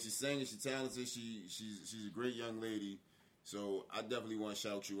 And she's singing, she's talented, she's a great young lady. So I definitely want to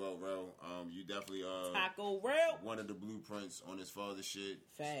shout you out, bro. You definitely Taco Rail. one of the blueprints on this father shit.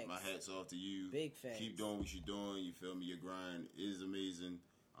 Facts. My hat's off to you. Big facts. Keep doing what you're doing. You feel me? Your grind is amazing.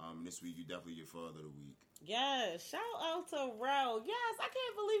 This week you definitely get Father of the Week. Yes, shout out to Rail. Yes, I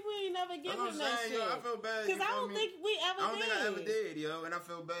can't believe we ain't never given him that shit. Yo, I feel bad. Because I don't think we ever did. I don't think I ever did, yo. And I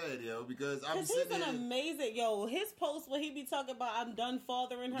feel bad, yo, because I'm Because sitting he's an there. amazing, his post where he be talking about I'm done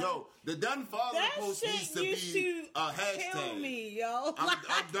fathering her. Yo, the done father that post shit needs to used be to a hashtag. kill me, yo. I'm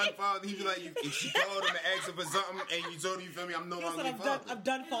done father. He be like, if she called him and asked him for something, and you told him, you feel me? I'm no He longer said, your father. I'm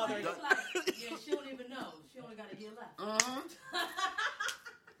done fathering. It's like, yeah, she don't even know. She only got a year left.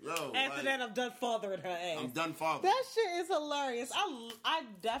 Yo, After that, I'm done fathering her ass. I'm done father. That shit is hilarious. I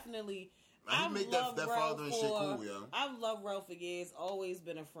definitely. He make that Ralph father and shit cool, yo. I've loved Ralph for years. Always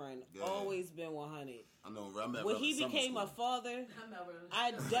been a friend. Yeah. Always been 100. I know. I met When Ralph he at summer became school. a father, I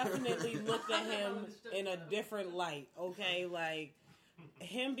I definitely looked at him in a different light. Okay, like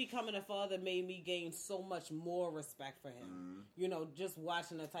him becoming a father made me gain so much more respect for him. You know, just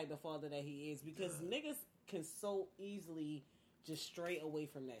watching the type of father that he is, because niggas can so easily just stray away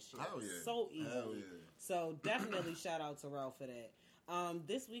from that shit. Hell yeah. So easily. Hell yeah. So definitely shout out to Ralph for that.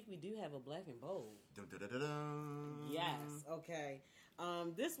 This week we do have a Black and Bold. Dun, dun, dun, dun, dun. Yes, okay.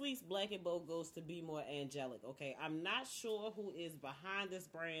 This week's Black and Bold goes to Be More Angelic, okay? I'm not sure who is behind this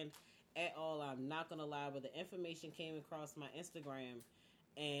brand at all. I'm not going to lie, but the information came across my Instagram,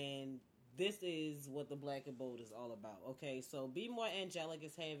 and this is what the Black and Bold is all about, okay? So Be More Angelic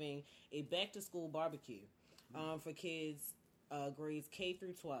is having a back-to-school barbecue for kids grades K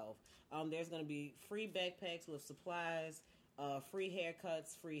through 12. There's going to be free backpacks with supplies, free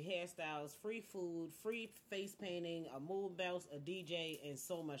haircuts, free hairstyles, free food, free face painting, a mood bounce, a DJ, and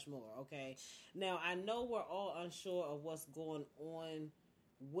so much more, okay? Now, I know we're all unsure of what's going on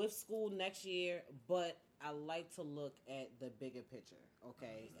with school next year, but I like to look at the bigger picture,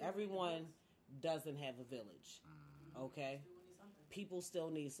 okay? Everyone doesn't have a village, okay? People still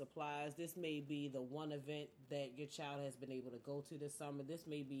need supplies. This may be the one event that your child has been able to go to this summer. This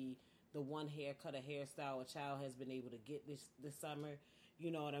may be the one haircut or hairstyle a child has been able to get this summer. You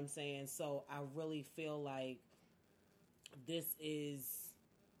know what I'm saying? So I really feel like this is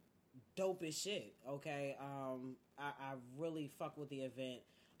dope as shit, okay? I really fuck with the event.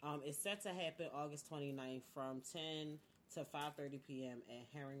 It's set to happen August 29th from 10 to 5:30 p.m. at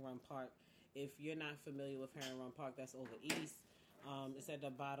Herring Run Park. If you're not familiar with Herring Run Park, that's over east. It's at the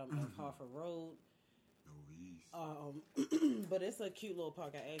bottom of Harford Road. But it's a cute little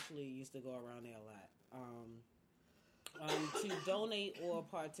park. I actually used to go around there a lot. To donate or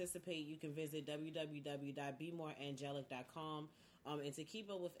participate, you can visit www.bemoreangelic.com. And to keep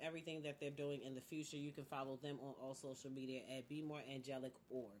up with everything that they're doing in the future, you can follow them on all social media at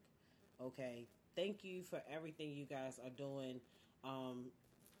bemoreangelic.org. Okay? Thank you for everything you guys are doing. And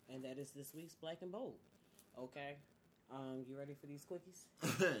that is this week's Black and Bold. Okay? You ready for these quickies?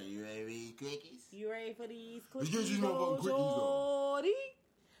 You ready for these quickies? You ready for these Let's quickies? get these motherfucking quickies Jordy?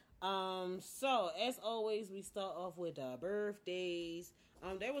 So as always, we start off with birthdays.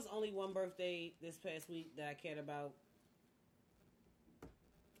 There was only one birthday this past week that I cared about.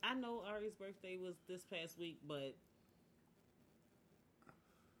 I know Ari's birthday was this past week, but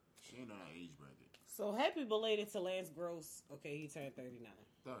She ain't on her age bracket. so happy belated to Lance Gross. Okay, he turned 39.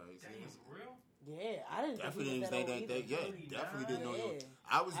 All right, see, Damn, that's- real? Yeah, I didn't definitely think didn't he think was that. that old Yeah, either. definitely didn't know you. Yeah.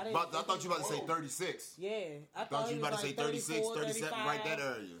 I was I didn't about. I think thought he you about to was say old. 36. Yeah, I Thought you he was about to was say like 36, 34, 37, right that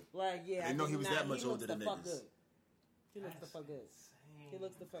 35. area. Like, yeah, Didn't know he was that much he older looks than the fuck niggas. good. He looks the fuck good. He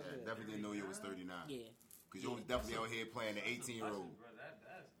looks the fuck good. Definitely didn't know you was 39. Yeah. Because you was definitely out here playing the 18-year-old. Bro,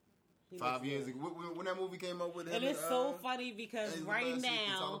 that's 5 years ago. When that movie came up with him. And it's so funny because Angela right Bassett, the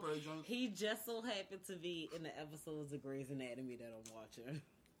now, Tyler Perry joint. he just so happened to be in the episodes of Grey's Anatomy that I'm watching.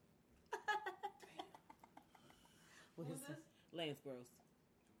 What Who's is this? Lance Gross.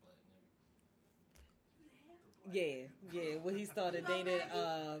 Yeah. When he started dating,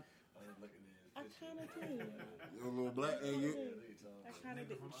 I kind of do. You a little black, and you. I kind of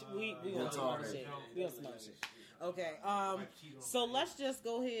do. We We'll gonna talk. smoke shit. We gonna smoke shit. Okay. So let's just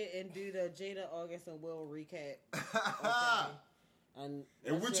go ahead and do the Jada, August, and Will recap. Okay. And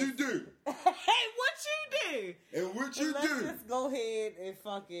And what you do? Hey, what you do? And what you Let's do? just go ahead and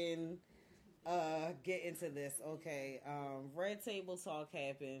fucking get into this. Okay. Red Table Talk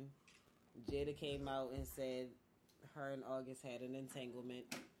happened. Jada came out and said her and August had an entanglement.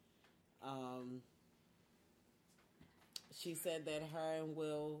 She said that her and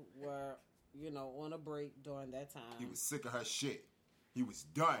Will were, on a break during that time. He was sick of her shit. He was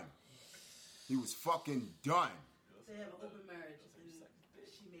done. He was fucking done. They have an open marriage,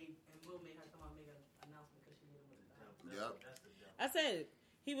 and Will made her come out and make an announcement because she didn't want to die. Yep. I said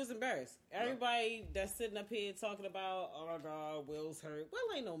he was embarrassed. Everybody that's sitting up here talking about, oh my God, Will's hurt.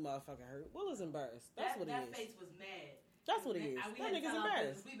 Will ain't no motherfucker hurt. Will is embarrassed. That's what he That is. face was mad. That's what he is. We That had to nigga's tell our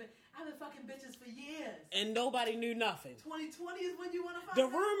embarrassed. business. I've been fucking bitches for years. And nobody knew nothing. 2020 is when you want to find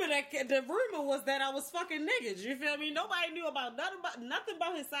The rumor was that I was fucking niggas. You feel me? Nobody knew about nothing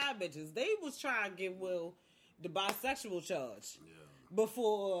about his side bitches. They was trying to give Will the bisexual charge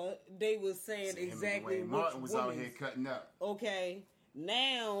before they was saying exactly Wayne which Martin was out women's. here cutting up. Okay,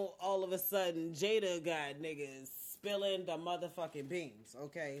 now all of a sudden Jada got niggas spilling the motherfucking beans.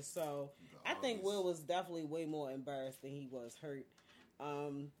 Okay, so I think Will was definitely way more embarrassed than he was hurt. I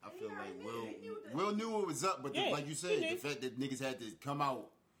feel like Will knew what was up, but like you said, the fact that niggas had to come out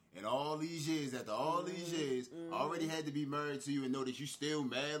and all these years, after all these years, already had to be married to you and know that you still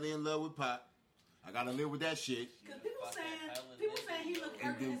madly in love with Pop. I gotta live with that shit. Because people saying he looked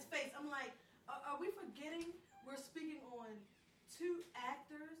hurt in his face. I'm like, are we forgetting we're speaking on two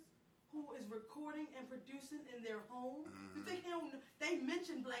actors who is recording and producing in their home? You think they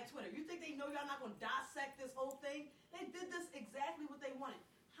mentioned Black Twitter? You think they know y'all not gonna dissect this whole thing? They did this exactly what they wanted.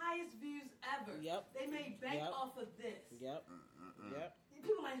 Highest views ever. Yep. They made bank off of this. Yep.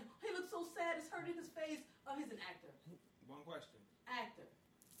 People like, he looks so sad, it's hurting his face. Oh, he's an actor. One question. Actor.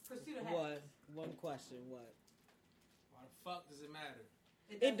 Pursue the What? One question. What? Why the fuck does it matter?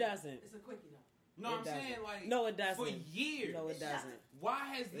 It doesn't. It's a quickie though. No, It I'm doesn't. saying like No, it doesn't. for years. No, it doesn't. Why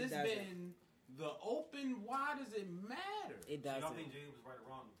has It this doesn't. been the open? Why does it matter? It I doesn't. don't think Jada was right or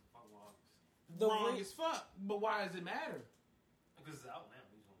wrong. Fuck with August. The Wrong re- as fuck. But why does it matter? Because it's out now.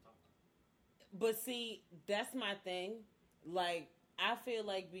 We just want to talk about it. But see, that's my thing. Like, I feel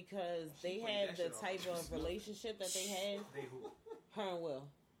like because they played had that the shit off. type of relationship that they had, They who? her and Will.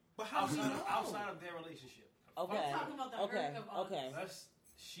 But how do we know? Outside of their relationship. Okay. I'm talking about the hurt of August. Okay.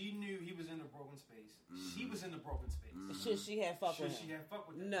 She knew he was in the broken space. She was in the broken space. Should she have fucked Should with she him? have fucked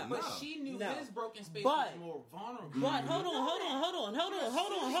with that? No. But she knew No. his broken space But- was more vulnerable. But hold on.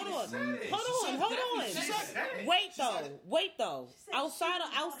 Wait though. Outside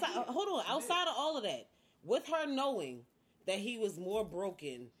of all of that, with her knowing that he was more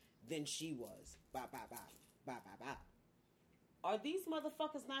broken than she was. Bye. Are these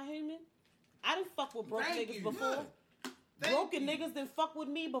motherfuckers not human? I done fuck with broke Thank niggas you. before. Thank Broken you. niggas done fuck with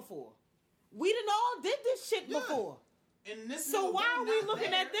me before. We done all did this shit before. And this So nigga why are was we not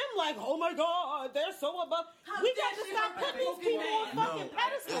looking there. at them like, oh my God, they're so above? How We dare got to she stop hurt putting that these people broken on man? fucking No,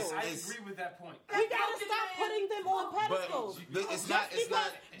 pedestals. I It's- agree with that point. We gotta broken stop man. putting them on pedestals. But it's not. It's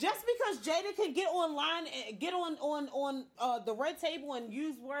not. Just because Jada can get online and get on the red table and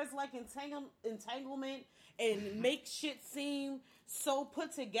use words like entanglement and make shit seem so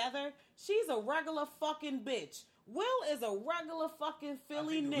put together, she's a regular fucking bitch. Will is a regular fucking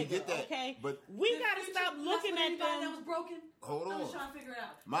Philly we nigga, get that, okay? but- we The gotta future- stop that's looking what at anybody that them. was broken. Hold I was on. trying to figure it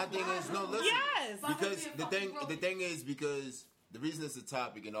out. My thing is, no, listen. Yes. Because Fucking the broken. thing is because the reason it's a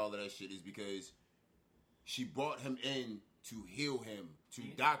topic and all of that shit is because she brought him in to heal him, to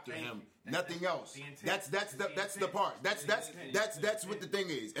doctor Thank him, you. nothing else. the intent. That's the intent. part. That's what the thing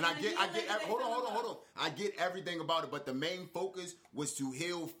is. And I get hold on. I get everything about it, but the main focus was to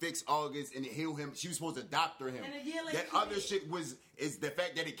heal, fix August, and heal him. She was supposed to doctor him. And a year later, That she other did. shit is the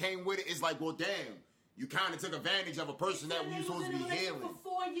fact that it came with it. It's like, well, damn, you kind of took advantage of a person that They you was supposed to in a be relationship healing. for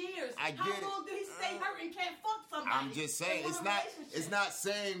 4 4 years. I get How it. long did he stay hurt and can't fuck somebody? I'm just saying, in it's a not relationship?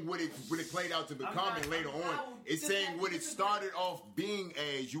 saying what it played out to becoming later on. I It's would saying what it disagree. started off being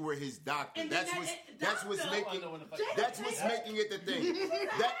as you were his doctor. And then That's what's doctor- making Jada that's what's Pinkett- making it the thing.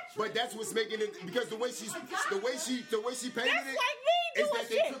 But that's what's making it, because the way she painted That's it like me is doing that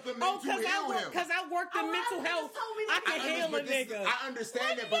they shit. took the men to heal him. Because I worked in Oh, mental I health. told me I that. can heal a But this- nigga. I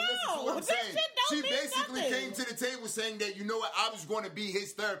understand that, but listen to what I'm this saying. shit don't She mean basically nothing. came to the table saying that, you know what, I was going to be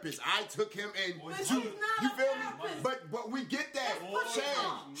his therapist. I took him and But you she's not you a feel me? therapist. But we get that. That's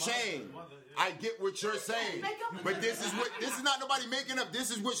fucking Shane, I get what you're saying. Make up a But this is not nobody making up.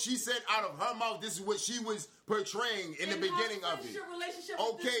 This is what she said out of her mouth. This is what she was portraying in the beginning of it.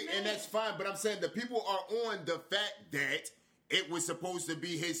 Okay, and that's fine, but I'm saying the people are on the fact that it was supposed to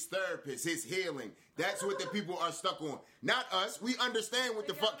be his therapist, his healing. That's what the people are stuck on. Not us. We understand what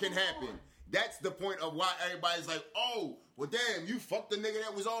the fuck can happen. That's the point of why everybody's like, oh, well, damn, you fucked the nigga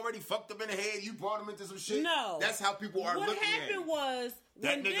that was already fucked up in the head. You brought him into some shit. No. That's how people are What looking at it. happened was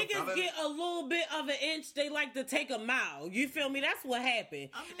That when nigga niggas fella- get a little bit of an inch, they like to take a mile. You feel me? That's what happened.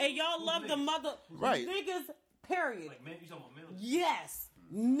 And y'all love the mother Right. niggas. Period. Like, man, you talking about mental? Yes.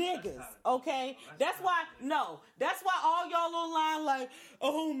 Niggas, okay? That's why all y'all online like,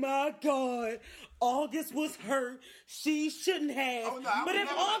 oh my God, August was hurt. She shouldn't have. Oh, no, I but would if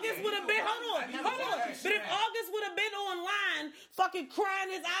never August like would have that. been, hold on. that. But if August would have been online, fucking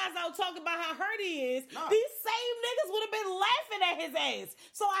crying his eyes out, talking about how hurt he is, Nah. these same niggas would have been laughing at his ass.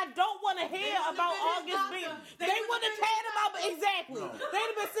 So I don't want to hear would've about been his August doctor. being. They They would've wouldn't have been his cared about, doctor. exactly. No. They'd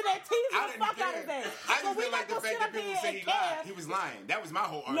have been sitting there teasing I the didn't fuck out of his care. ass. I So just we feel like not the gonna fact sit that up people here say and he lied. care. He was lying. That was my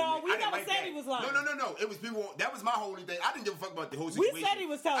whole argument. No, we I didn't never like said that. he was lying. No. It was people. That was my whole thing. I didn't give a fuck about the whole We situation. said he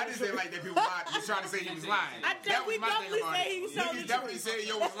was telling I just the didn't like that people lied. Was trying to say he was lying. That was we my thing definitely about said it. he was telling Niggas the definitely truth. said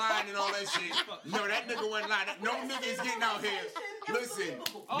yo was lying and all that shit. No, that nigga wasn't lying. No nigga is getting out here. Listen,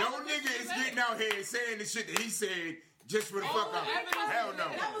 no nigga is getting out here saying the shit that he said just for the fuck of it. Hell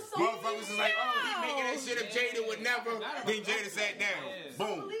no. That was so Motherfuckers was like, oh, he No. making that shit up. Jada would never. Then Jada sat down.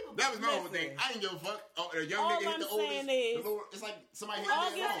 Boom. That was my whole thing. I didn't give a fuck. Oh, the young All nigga hit I'm the oldest. saying is- The little- it's like somebody hit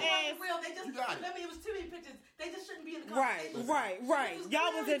August their phone. and- Real, they just, You got it. I mean, it was too many pictures. They just shouldn't be in the Right. conversation.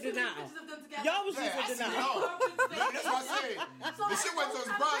 Y'all was in Too many denial. pictures of them together. Y'all was Yeah, I just in seen it denial. all. That's what I said. The shit wasn't so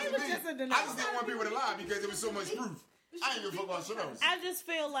surprising to was me. just in I denial. just didn't want people to lie because there was so much proof. I ain't give a fuck about shit else. I just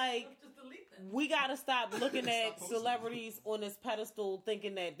feel like Just delete them. we gotta stop looking at celebrities on this pedestal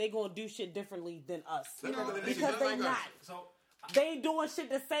thinking that they gonna do shit differently than us. They gonna do the niggas Because just they like us. not. So They doing shit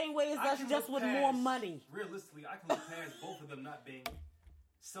the same way as I us, can just look with more past- money. Realistically, I can look past both of them not being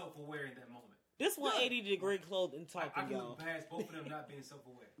self-aware in that moment. This 180-degree clothing I talking, can y'all. look past both of them not being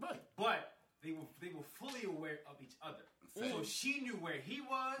self-aware. Right. But they were fully aware of each other. So she knew where he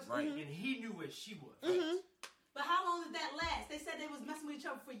was, Right. and he knew where she was. But how long did that last? They said they was messing with each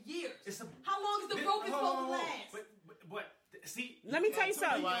other for years. It's a- How long is the broken supposed to last? But see, Let me tell you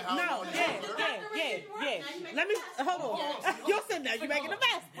something. Like how No, long is yeah. it? Let me hold on. You're sitting there. You're making a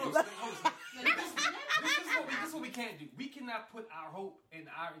mess. This is what we can't do. We cannot put our hope and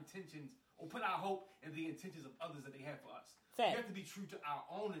our intentions, or put our hope in the intentions of others that they have for us. Fact. We have to be true to our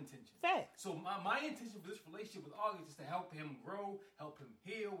own intentions. Fact. So my intention for this relationship with August is to help him grow, help him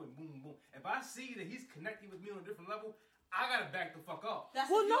heal, and boom, boom. If I see that he's connecting with me on a different level, I gotta back the fuck off.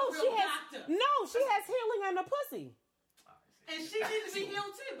 That's Well, if no, you're a she real has doctor. she has healing in the pussy. And she needs to be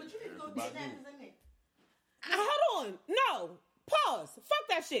healed too, but you need to go get that in there. Hold on. No. Pause. Fuck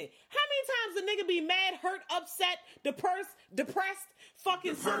that shit. How many times a nigga be mad, hurt, upset, depressed,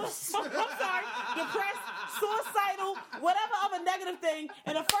 fucking I'm sorry, depressed, suicidal, whatever other negative thing,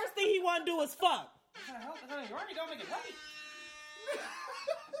 and the first thing he want to do is fuck.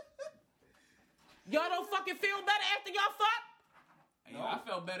 Y'all don't fucking feel better after y'all fuck? Hey, I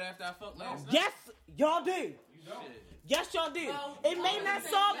felt better after I fucked last night. Yes, y'all do. Shit. Yes, y'all do. Well, It may not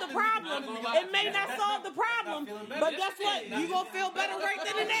solve the problem. It may not solve the problem. But guess what? You gonna feel better right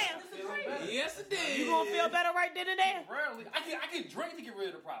then and there. Yes, it did. You gonna feel better right then and there. Rarely, I can drink to get rid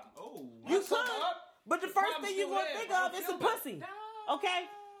of the problem. Oh. You Sober could. up, But the first problem's thing you still gonna there, think but I of is feel some better. pussy. Okay?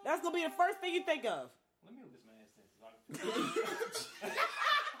 That's gonna be the first thing you think of. Let me this man's sense.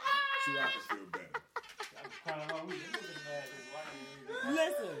 See, I can feel better. I'm crying all week. Look at this man's sense.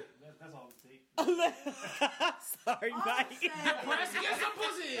 Listen. That's all it takes. Sorry, Mike. Press get some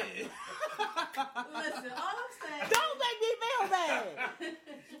pussy. Listen, all I'm saying. Don't make me feel bad.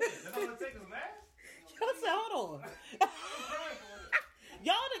 That's all it takes is an ass. I said, hold on.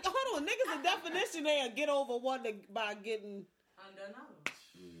 Y'all, hold on. Niggas, the definition there get over one by getting. Undeniable.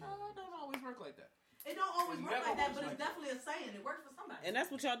 It don't always work like that. It don't always It work never like that, works but like it's definitely a saying. It works for somebody. And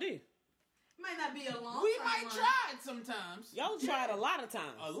that's what y'all do. Might not be a long. We might try it sometimes. Y'all tried a lot of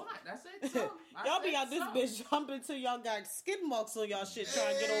times. A lot. That's it. Some. Y'all be out this bitch jumping till y'all got skid marks on y'all shit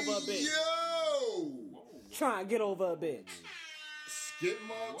trying to get over a bitch. Yo! Trying to get over a bitch. Skid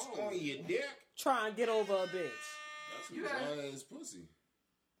marks on your dick? Trying to get over a bitch. That's some dry ass pussy.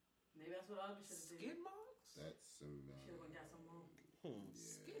 Maybe that's what August should have did. Skid marks? That's some. Should have got some more.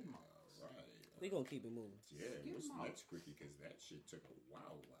 Skid marks. Right. We gonna keep it moving. Yeah, Skid what's marks. next, Quickie? Because that shit took a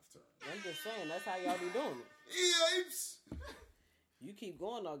wild left turn. I'm just saying, that's how y'all be doing it. Yipes! You keep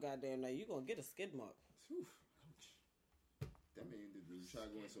going all goddamn night, you gonna get a skid mark. Whew. Ouch. That man did you try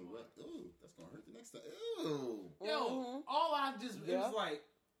going so wet. Ooh, that's gonna hurt the next time. Ooh. Yo, all I just it Yeah. was like,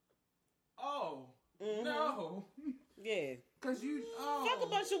 no, Yeah. cause you Fuck a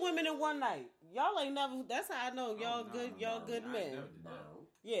bunch of women in one night. Y'all ain't never. That's how I know y'all good. Y'all good men.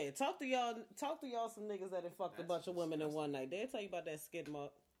 Yeah, talk to y'all some niggas that have fucked a bunch of women in one night. They'll tell you about that skid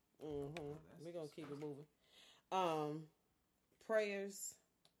mark. We're gonna keep it moving. Prayers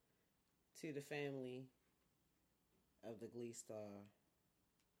to the family of the Glee star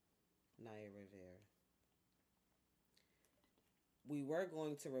Naya Rivera. We were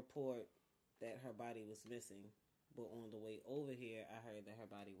going to report that her body was missing, but on the way over here, I heard that her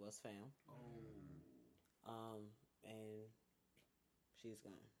body was found. And she's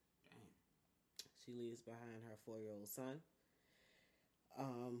gone. She leaves behind her 4-year-old son,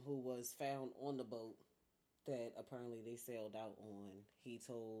 who was found on the boat that apparently they sailed out on. He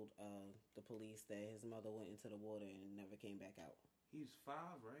told the police that his mother went into the water and never came back out. He's 5,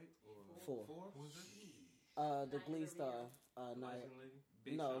 right? Or 4. 4? Who's this? The Glee star, Naya. Light skin lady?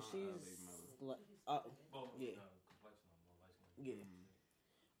 Big No, Sean, she's baby mother. yeah. Complexion on more light skin. Yeah.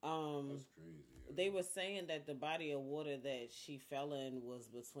 That's crazy. Yeah. They were saying that the body of water that she fell in was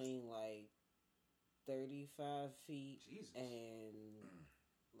between like 35 feet Jesus. and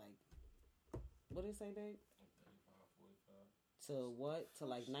like, what did it say, babe? 35, 45. To what? To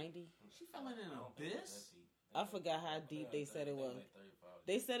like 90? She fell in an abyss? I forgot how deep they said it was.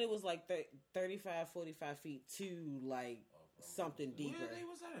 They said it was like 35, 45 feet to like something deeper. Where they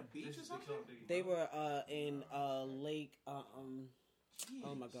was at a beach or something? They were in lake.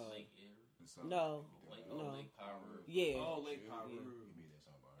 Oh my god. No. Lake Power. Yeah. Oh, Lake Power. You made that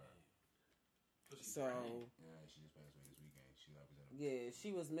song about her. So Yeah, she just passed away this weekend. She represented. yeah,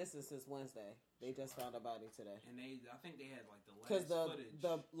 she was missing since Wednesday. They just found her body today. And I think they had like the Because last footage.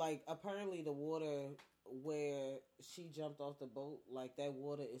 the like apparently the water where she jumped off the boat, like that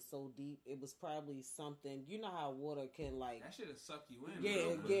water is so deep. It was probably something. You know how water can like that should have sucked you in. yeah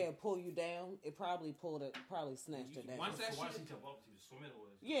real quick. pull you down. It probably probably snatched her down. Once that Why shit, she jumped up to the swimming was?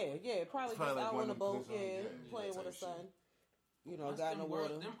 Yeah, probably It's probably just like out one on the of them boat, clips on yeah, the- playing with her type son. You know, once got in the them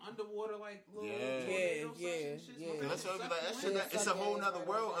water. Them underwater like little Yeah. tornado Yeah, suction shit, yeah. motherfuckers That's what I be suck like. That you shit. in. It's a whole nother Right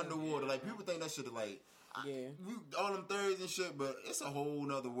world on underwater. Like people think that shit is like. Yeah. All them theories and shit, but it's a whole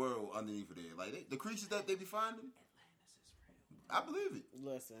nother world underneath of there. Like the creatures that they be finding, I believe it.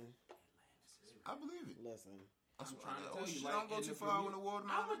 Listen. I believe it. Listen. That's I'm why trying to oh, tell you, shit, like, don't go in too the far in the water.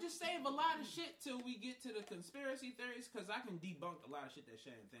 I would just save a lot of shit till we get to the conspiracy theories, because I can debunk a lot of shit that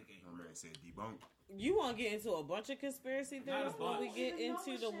Shannon think ain't My real. man said debunk. You want to get into a bunch of conspiracy Not theories a when we bunch. get Even know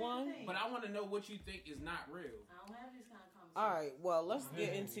into what the Shannon one? think. But I want to know what you think is not real. I don't have these kind of conversations. All right, well, let's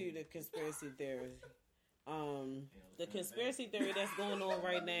get into the conspiracy theory. The conspiracy theory that's going on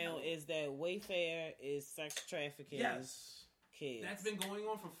right now is that Wayfair is sex trafficking Yes. kids. That's been going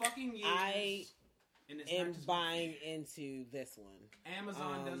on for fucking years. I and it's am not just buying into this one.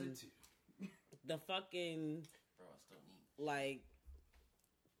 Amazon does it too. The fucking Bro, I still need. like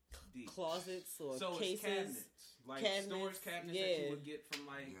Deep. closets or So cases, it's cabinets. Like Cabinets, storage cabinets that yeah. you would get from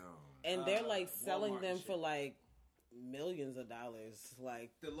like Yo, and they're like selling Walmart them and for shit. like millions of dollars.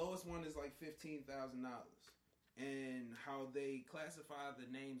 Like the lowest one is like $15,000. And how they classify the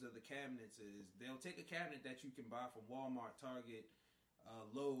names of the cabinets is they'll take a cabinet that you can buy from Walmart, Target,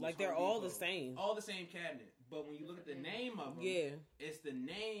 Lowe's, like they're Home all the Depot. same. All the same cabinet. But when you look at the name of them, Yeah. it's the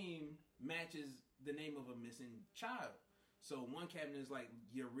name matches the name of a missing child. So one cabinet is like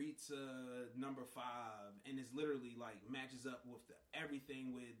Yaritza number 5, and it's literally like matches up with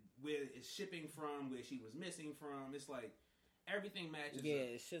everything with where it's shipping from, where she was missing from. It's like everything matches Yeah, up.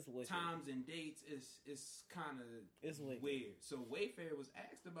 it's just wicked. Times and dates is kind of It's wicked. weird. So Wayfair was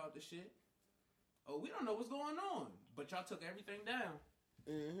asked about the shit. Oh, we don't know what's going on, but y'all took everything down.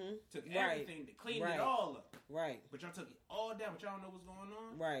 Mm-hmm. Took Right. everything, cleaned Right. it all up. Right. But y'all took it all down, but y'all don't know what's going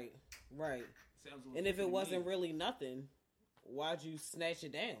on. Right. Right. Sounds a little And if it fishy to wasn't me. really nothing, why'd you snatch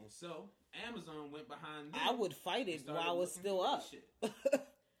it down? So Amazon went behind them I would fight and it started while it's looking still for up. this shit.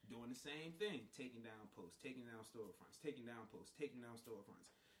 Doing the same thing, taking down posts, taking down storefronts, taking down posts, taking down storefronts.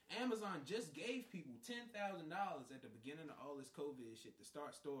 Amazon just gave people $10,000 at the beginning of all this COVID shit to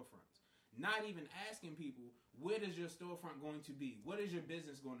start storefronts. Not even asking people, where is your storefront going to be? What is your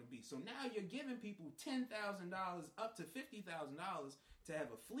business going to be? So now you're giving people $10,000 up to $50,000 to have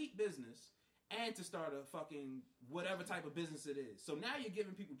a fleet business and to start a fucking whatever type of business it is. So now you're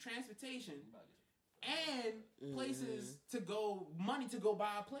giving people transportation and places to go, money to go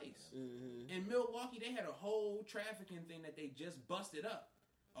buy a place. In Milwaukee, they had a whole trafficking thing that they just busted up.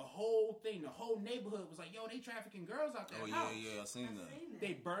 A whole thing. The whole neighborhood was like, yo, they trafficking girls out there. Oh, yeah, I seen that.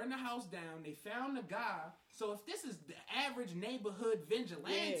 They burned the house down. They found the guy. So if this is the average neighborhood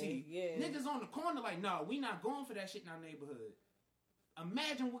vigilante, niggas on the corner like, no, we not going for that shit in our neighborhood.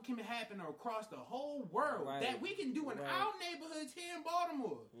 Imagine what can happen across the whole world that we can do in our neighborhoods here in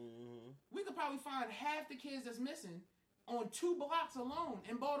Baltimore. We could probably find half the kids that's missing on 2 blocks alone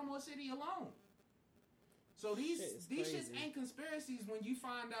in Baltimore City alone. So these shits ain't conspiracies when you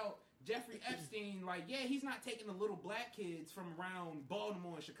find out Jeffrey Epstein, like, yeah, he's not taking the little black kids from around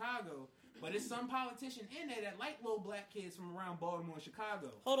Baltimore and Chicago, but it's some politician in there that like little black kids from around Baltimore and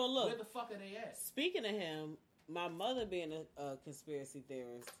Chicago. Hold on, look. Where the fuck are they at? Speaking of him, my mother being a conspiracy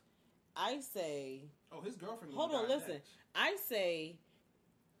theorist, I say... Oh, his girlfriend... Hold on, listen. I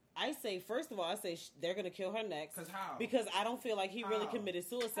say, first of all, they're going to kill her next. Because how? Because I don't feel like he really committed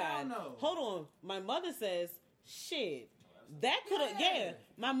suicide. Hell no. Hold on. My mother says, shit. That could have,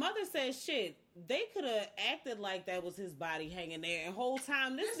 my mother says, shit. They could have acted like that was his body hanging there, and whole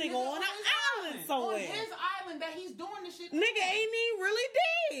time this nigga on an island somewhere. On his island that he's doing this shit. Nigga ain't even really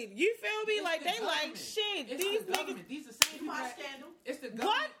dead. You feel me? It's like, the they government. like, shit, It's these the government. niggas. These the same people that... scandal. It's the government.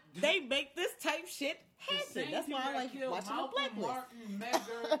 What? They make this type shit The happen. same That's why people I like that killed watching the Malcolm, Blacklist.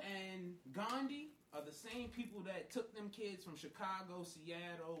 Martin, Medgar, and Gandhi are the same people that took them kids from Chicago,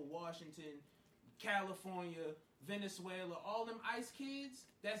 Seattle, Washington, California, Venezuela, all them ICE kids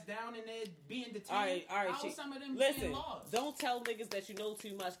that's down in there being detained. All right, How some of them being lost? Don't tell niggas that you know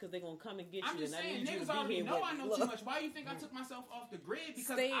too much because they're going to come and get you. I'm just and saying, I need you niggas to be already here know with I me. know Look. too much. Why you think I took myself off the grid?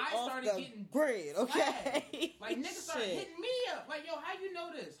 Because Stay I off started the getting grid, okay? flagged. Like, niggas started Shit. hitting me up. Like, yo, how you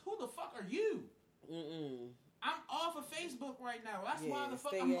know this? Who the fuck are you? I'm off of Facebook right now. That's why the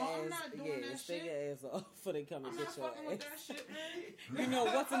fuck I'm not doing that stay shit. your ass off before they come and I'm get not your fucking with ass. that shit, man. You know,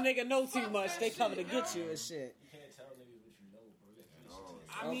 once a nigga know too Fuck much, that they coming to shit, get yo. you and shit. You can't tell niggas what you know, bro.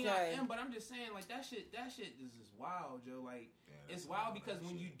 I mean, Okay. I am, but I'm just saying, like, that shit is just wild, Joe. Like, it's wild because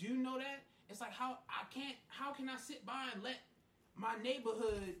when you do know that, it's like, how can I sit by and let my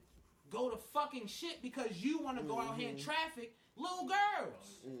neighborhood go to fucking shit because you want to go out here and traffic little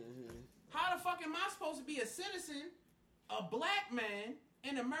girls? How the fuck am I supposed to be a citizen, a black man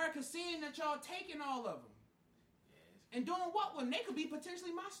in America, seeing that y'all taking all of them? And doing what when they could be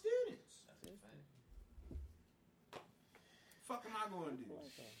potentially my students? Fuck am I going to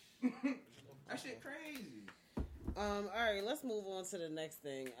do? That shit crazy. All right, let's move on to the next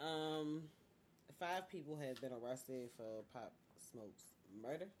thing. 5 people have been arrested for Pop Smoke's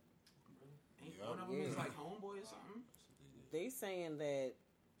murder. Ain't one of them is like homeboy or something? They saying that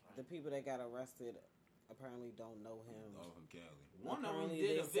the people that got arrested apparently don't know him. Oh, from Cali. One of them Apparently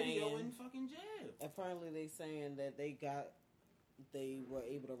did they a video saying- in fucking jail. Apparently they saying that they were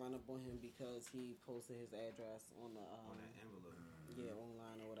able to run up on him because he posted his address on the On that envelope.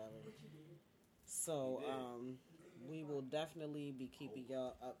 online or whatever. So we will definitely be keeping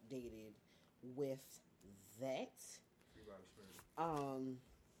y'all updated with that. Free Bobby Shmurda.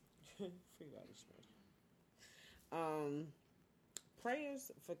 Free Bobby Shmurda.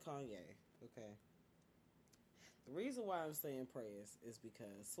 Prayers for Kanye. Okay. The reason why I'm saying prayers is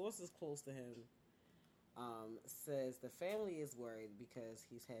because sources close to him says the family is worried because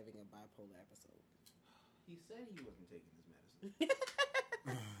he's having a bipolar episode. He said he wasn't taking his medicine.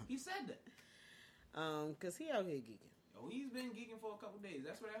 He said that. Cause he out here geeking. Oh, he's been geeking for a couple days.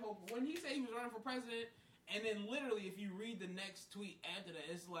 That's what I hope. When he said he was running for president, and then literally, if you read the next tweet after that,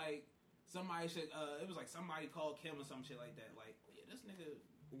 it's like somebody should. It was like somebody called Kim or some shit like that. Like, yeah, this nigga.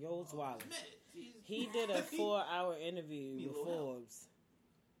 Yo's Wallace. He's- He did a 4-hour interview Need a with little help. Forbes.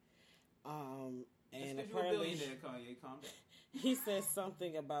 And That's 'cause you a apparently billionaire, Kanye. Calm down. he said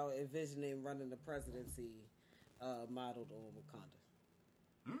something about envisioning running the presidency modeled on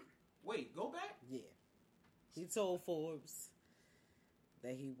Wakanda. Wait, go back. Yeah. He told Forbes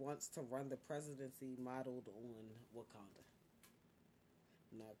that he wants to run the presidency modeled on Wakanda.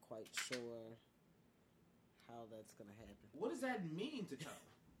 Not quite sure how that's going to happen. What does that mean to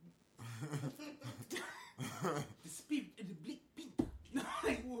Kanye? The spirit of the black panther.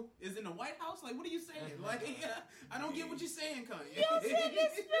 Like, well, is in the White House? Like, what are you saying? Like, I don't get what you're saying, Kanye. You said the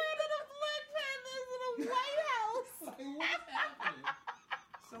spirit of the Black Panthers in the White House. Like, what's happening?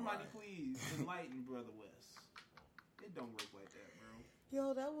 Somebody Somebody please enlighten Brother West. It don't work like that, bro.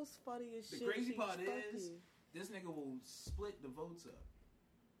 Yo, that was funny as The shit. crazy Keith. part Fuck is, you. this nigga will split the votes up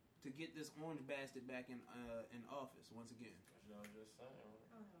to get this orange bastard back in office once again. I don't have no time.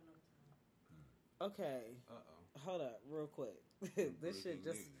 Okay, hold up, real quick. this shit Breaking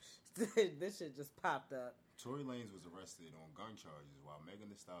just news. this shit just popped up. Tory Lanez was arrested on gun charges while Megan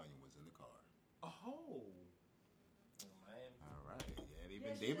Thee Stallion was in the car. Oh. All right, yeah,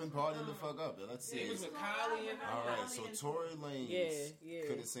 Yeah, they've been partying the fuck up. Let's see. It was with Kylie and All right, so Tory Lanez Yeah.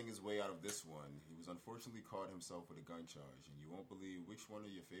 couldn't sing his way out of this one. He was unfortunately caught himself with a gun charge, and you won't believe which one of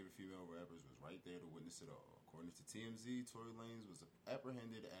your favorite female rappers was right there to witness it all. According to TMZ, Tory Lanez was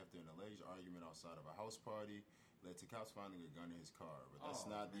apprehended after an alleged argument outside of a house party led to cops finding a gun in his car. But that's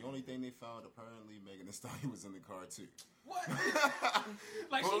not the only thing they found. Apparently, Megan Thee Stallion was in the car too. What?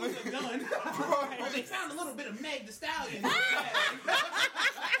 Like she was a gun. Oh, they found a little bit of Meg Thee Stallion in the bag.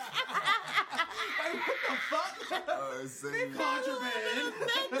 Like, what the fuck? Saying Contraband.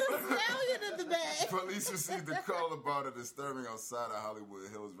 Stallion in the bag. police received a call about a disturbing outside of Hollywood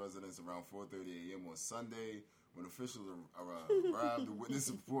Hills residence around 4:30 a.m. on Sunday. When officials arrived, the witness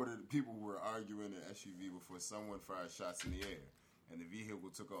reported people were arguing in an SUV before someone fired shots in the air, and the vehicle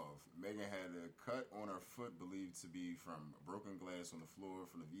took off. Megan had a cut on her foot believed to be from broken glass on the floor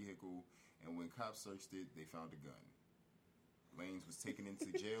from the vehicle, and when cops searched it, they found a gun. Lanez was taken into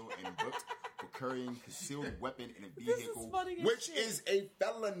jail and booked for carrying concealed weapon in a vehicle, funny as which shit. is a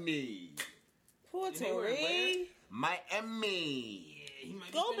felony. Poor You know where- Tory. Miami. He might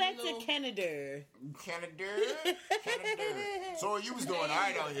be Go back spending a to Canada. Canada. So you was doing all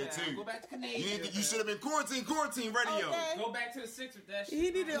right out here Go too. back to Canada. You should have been quarantine radio. Okay. Go back to the six with that shit.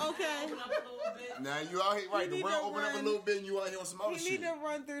 He need to okay. Open up a little bit. Now you out here, right? He The need world to open up a run. little bit, and you out here on some other He shit. need to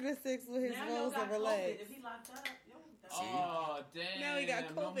run through the six with his Now you rolls got and COVID. relax. If he locked up, yo, that's Oh, damn. Now he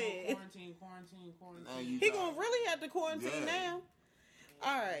got No more COVID. quarantine. Now you He got- gonna really have to quarantine Yeah. now.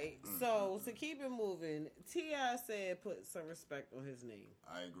 All right, so to keep it moving, T.I. said put some respect on his name.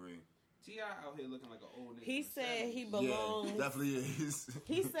 I agree. T.I. out here looking like an old nigga. He from the said he 70s. belongs. Yeah, definitely is.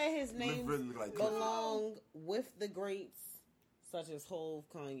 He said his name Really look like Cliff. belong with the greats such as Hov,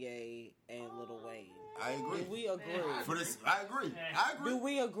 Kanye, and Lil Wayne. I agree. Do we agree? For this, I agree. I agree. Do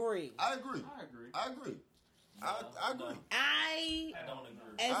we agree? I agree. I agree. I agree. I agree. I, I don't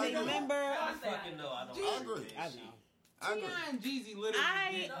agree. as I a agree. member, I fucking know I don't I agree. agree. I know. I agree. T.I. and Jeezy literally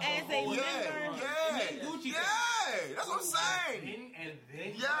I, did as the a whole- Yeah, member, yeah, Gucci yeah. That's what I'm saying. And then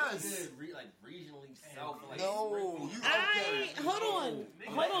Yes. like regionally south. Like, No, you I okay. hold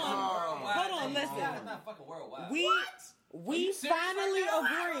on, listen. It's not fucking worldwide. We you serious finally right now?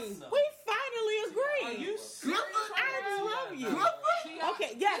 agree. No. We finally Are agree. you serious? I love you. T.I.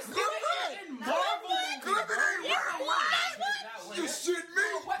 Okay, yes. Clifford? Clifford ain't worldwide. You shit me.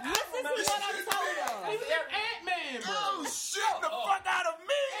 Listen to what I'm telling He you. was their Ant-Man, bro. Oh, shit the fuck out of me.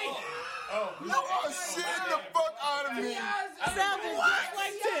 You are shitting the fuck out of me. Sounded just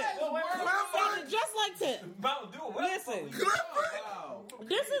like Tip. Sounded just like Tip. About to do it. Listen, Clifford. Wow.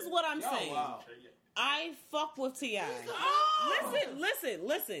 this is what I'm saying. Wow. I fuck with T.I. Listen.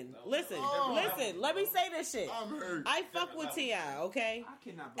 Let me say this shit. I'm hurt. I fuck with T.I., okay? I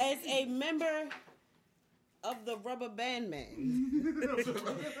cannot As believe a member of the Rubber Band Man. As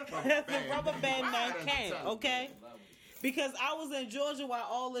the Rubber Band Man can, okay? Because I was in Georgia while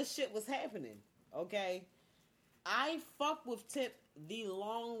all this shit was happening, okay? I fuck with Tip the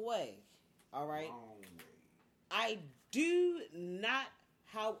long way, all right? Long way. I do not,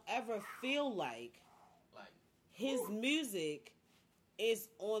 however, feel like his music is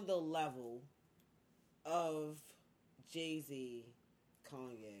on the level of Jay-Z,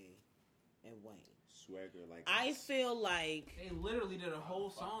 Kanye, and Wayne. Swagger like I feel like They literally did a whole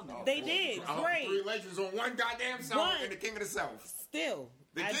song together. they did great. 3 legends on one goddamn song But- and the King of the South. Still,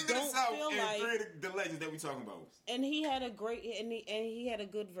 The I King of the don't South feel and like, 3 of the legends that we talking about. and he had a great, and he had a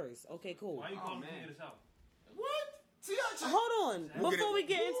good verse. Okay, cool. Why you Oh, calling man. me this out? What? T.I. Hold on, We'll get before it. we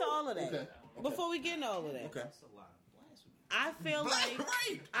get into all of that. Okay. Before we get into all of that, Okay. That's a lot of blasphemy. I feel like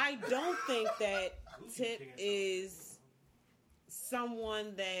Right. I don't think that Tip is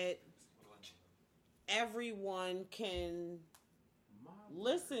someone that everyone can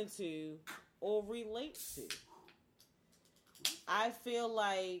listen to or relate to. I feel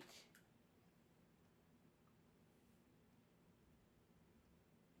like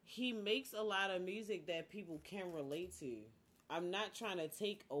he makes a lot of music that people can relate to. I'm not trying to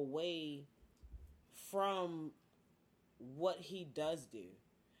take away from what he does do,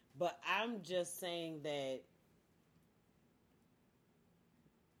 but I'm just saying that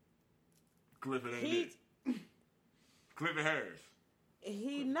Clifford ain't he it. Clifford Harris.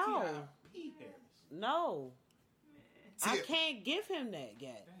 Pete Harris. No. I Tip. can't give him that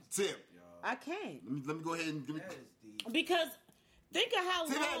yet. Tip. I can't. Let me go ahead and give me. That is deep. Because think of how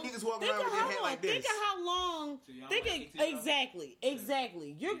Tip had long. niggas walking Think around of with their how head long. like Think this. of how long. So y'all Think like of, ATL?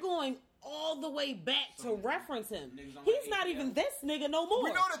 exactly. You're going all the way back to reference him. niggas don't He's like not ATL. even this nigga no more. We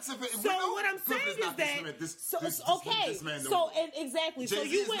know that Tip. So what I'm saying is that this man no more. Exactly. So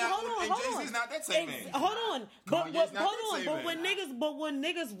Jay-Z you is went not- hold and on. Jay-Z's not that same man. Hold on. But Kanye's not hold that on. same But man. when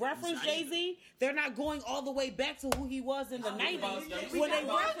niggas reference He's not Jay-Z, they're not going all the way back to who he was in the 90s when they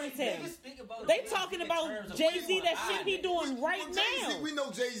reference him. They talking about Jay-Z, that shit he doing right now. We know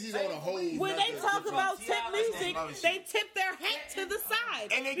Jay-Z's on a whole. When they talk about tip music, Other shit. they tip their hat to the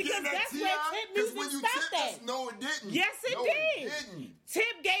side And they because getting that that's T.I. where tip because music when you stopped tip at. us, no, it didn't. Yes, it No, did. didn't.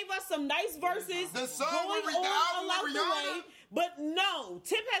 Tip gave us some nice verses The song going with the album on with along the Rihanna? way. But no,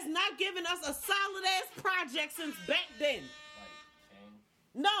 Tip has not given us a solid ass project since back then.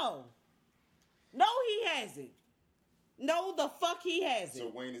 No, he hasn't. No, the fuck he hasn't.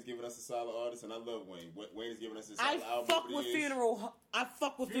 So Wayne is giving us a solid artist, and I love Wayne. Wayne is giving us a I solid album. fuck over with the years. Funeral. I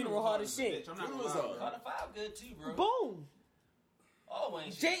fuck with Funeral hard as shit. I'm not gonna Funeral's lie, hard. bro. Carter 5 good too, bro. Boom. Oh,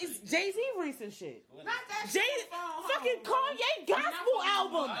 Wayne. Jay-Z recent shit. Not that Jay, shit. fucking Kanye gospel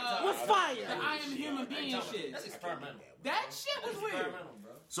album was The fire. I am human being shit. That's experimental. That shit was weird. Experimental,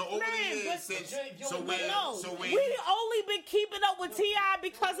 bro. So over Man, the years, but- since but so you- Wayne, No, so Wayne, we only been keeping up with T.I.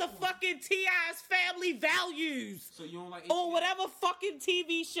 because of fucking T.I.'s family values. So you don't like Or whatever fucking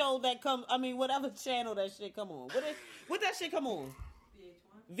TV show that come, I mean, whatever channel that shit come on. What that shit come on?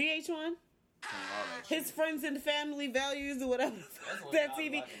 VH1? His friends and family values or whatever. what That I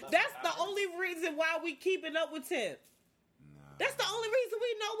TV. like. That's the only reason why we keeping up with Tip. That's the only reason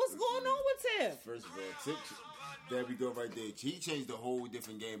we know what's going on with Tip. first of all, Tip, there we go right there. He changed the whole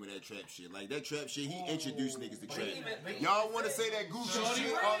different game of that trap shit. Like that trap shit, he introduced niggas to trap. Y'all want to say that Gucci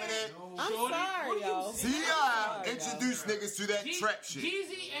shit, all of that? I'm sorry, y'all. T.I. introduced niggas to that trap shit.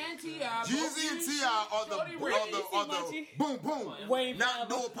 Jeezy and T.I. Jeezy and T.I. are the boom boom Wayne not forever.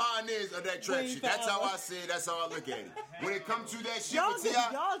 no pioneers of that trap Wayne shit. That's how forever. I see it. That's how I look at it. When it comes to that shit Y'all with two-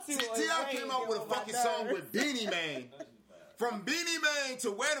 T.I., y'all two are T.I. way came out with a on my fucking song nerves. with Beanie Man. From Beanie Man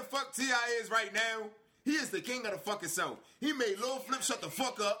to where the fuck T.I. is right now, he is the king of the fucking South. He made Lil Flip shut the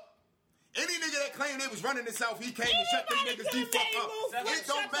fuck up. Any nigga that claimed they was running the South, he came and shut them Anybody niggas the could've fuck made up. Lil Flip It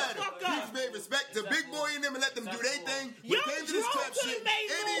don't shut the matter. fuck up. He's made respect to Big Boy and them and let them do their thing. When Young it came to this Dro trap could've shit, made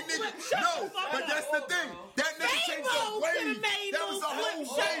any Lil nigga, Flip shut no, the fuck but up. that's the thing. That nigga changed the Fabo wave. could've made That was Lil a whole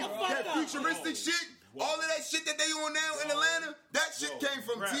Flip shut wave. the fuck That up. futuristic shit, all of that shit that they on now in Atlanta, that shit came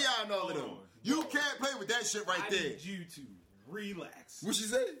from T.I. and all of them. You can't play with that shit right I there. need you to relax. What she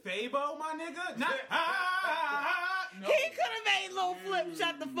say? Fabo, my nigga. Not, no. He could have made Lil Flip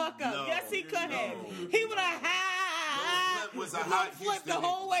shut the fuck up. No, Yes, he could have. no. He would have Flip was a hot Flip the Houston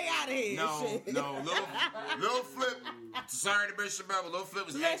whole way out of here. No, Shit. no, Lil Flip. Sorry to mention about, but Lil Flip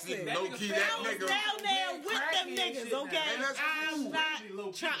was actually Listen, low key I that was nigga. down there with them Cracking niggas, shit okay? And that's I'm cool.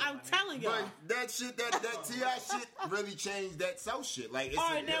 not trying. I'm telling y'all. But that shit, that T.I. shit really changed that South shit. Like, it's All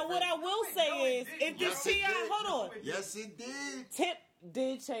right, now what I will say is, if this Yes, it T.I., did. hold on, Yes, it did. Tip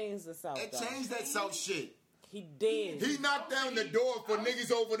did change the South. It though. changed that South shit. He did. He knocked down the door for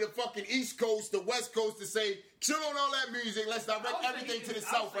niggas over the fucking East Coast, the West Coast to say, chill on all that music, let's direct everything to the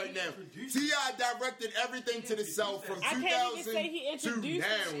South right now. T.I. directed everything to the South from I 2000 can't even say he to introduced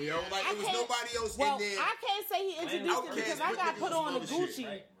now, it. yo. Like, I it was can't- nobody else Well, in there. I can't say he introduced it Outkast because I put got niggas put on on the other shit,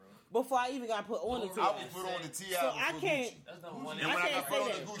 Gucci before I even got put on the I T.I. was put on the T.I. So I before can't. Gucci. That's number one. And when I I can't got put say on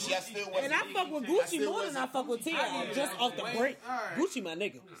the that. Gucci, I still wasn't. And I fuck with I Gucci still more than I wasn't- fuck with T.I. Just off the break. Alright. Gucci, my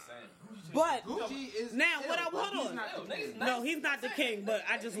nigga. But Gucci is now, what I ill, but hold he's on. not the king. No, he's not the king, but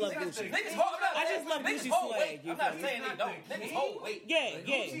I just love Gucci. Niggas hold, I just love niggas Gucci hold swag, weight. you I'm not feel me? saying they don't. Niggas hold weight. Yeah,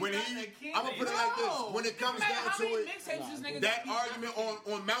 yeah. When he, I'm gonna put it like this: when it comes down to it, that argument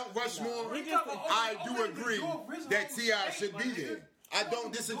on Mount Rushmore, I do agree that T.I. should be there. I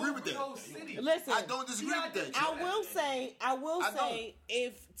don't disagree with that. Listen, I don't disagree with that. I will say, I say,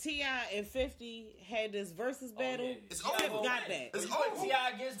 if T.I. and 50 had this versus battle, It's Tip over. got that. It's You put over. T.I.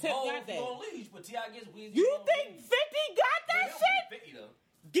 against Tip Hov, got you that. gonna lose. But T.I. against Weezy, You gonna think lose. 50 got that shit? 50 though.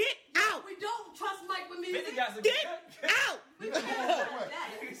 Get out! We don't trust Mike with 50 music. got some Get good. out!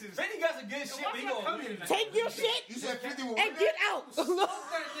 50 got some good shit. But he gonna lose. Take your shit You said 50 will and win get that? out. No,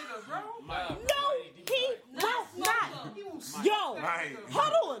 he will not. Yo, Right.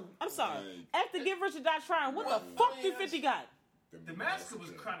 hold on. I'm sorry. After Get Rich or Die Trying, what the fuck did 50 got? Damascus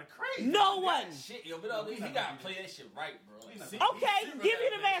was kind of crazy. No one. Shit, yo, but he gotta play that shit right, bro. Like, Okay, give me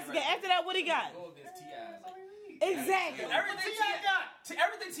the massacre. After that, what he got? Go against T.I. Exactly. Everything T.I. got.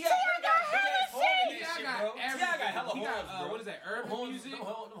 Everything T.I. got hella shit. T.I. got hella He hoes. got what is that? Urban music.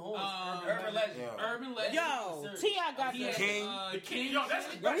 Urban Legend. Yeah. Urban Legend. Yo, T.I. got He that had, shit. The King. Yo, that's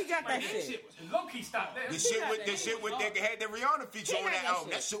Yo, he got that right, shit. Low key stop there. The shit with they had the Rihanna feature He on got that that album.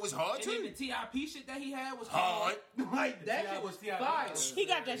 shit. That shit was hard And then too. the T.I.P. shit that he had was Hard. Like that shit was fire. He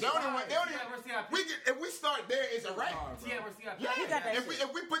got that They shit. don't even. If we start there, it's a wrap. He got that If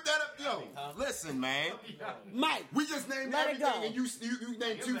we put that up, yo, listen, man. Mike, We just named Let it everything, go. and you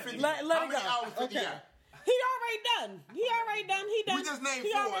named 250. let How it many go. hours 50 Okay. got? He already done. He done. We just named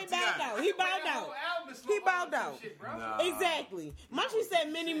He 4 already T.I. bowed out. He bowed out. He bowed out. Nah. Exactly. Munchie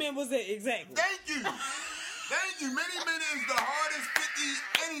said Many Men was it. Exactly. Thank you. Thank you. Many Men is the hardest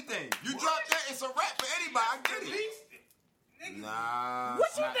 50 anything. You drop that, it's a rap for anybody. I get it. Nah. What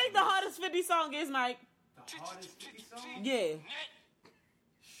you think the hardest 50 song is, Mike? The hardest 50 song? Yeah.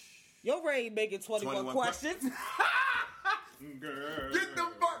 Your raid making 21 questions. Get the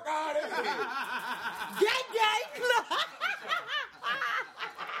fuck out of here. Gang.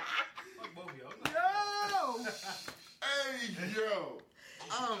 Fuck both of y'all. Yo. Hey, yo.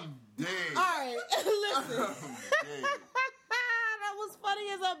 I'm dead. All right, listen. I'm dead. That was funny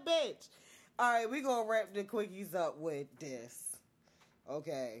as a bitch. All right, we gonna wrap the quickies up with this.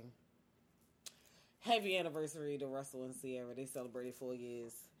 Okay. Heavy anniversary to Russell and Sierra. They celebrated 4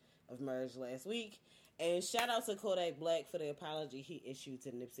 years of marriage last week. And shout out to Kodak Black for the apology he issued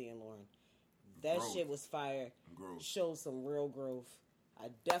to Nipsey and Lauren. That Growth. shit was fire. Growth. Showed some real growth. I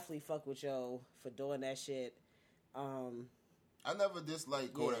definitely fuck with yo for doing that shit. I never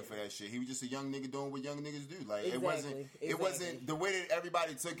disliked Kodak for that shit. He was just a young nigga doing what young niggas do. Like Exactly. it wasn't the way that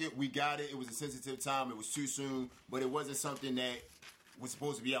everybody took it. We got it. It was a sensitive time. It was too soon, but it wasn't something that was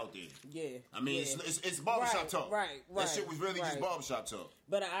supposed to be out there. Yeah. I mean, yeah. it's barbershop Right, talk. right. That shit was really just right. barbershop talk.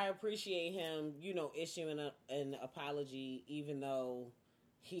 But I appreciate him, issuing an apology, even though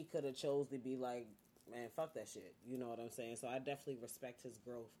he could have chose to be like, man, fuck that shit. You know what I'm saying? So I definitely respect his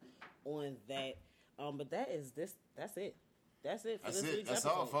growth on that. But that's it. That's it for That's this it. week's That's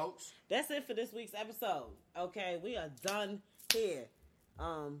episode. all, folks. That's it for this week's episode. Okay, we are done here.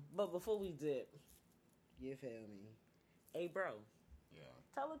 But before we dip, you feel me? Hey, bro. Yeah.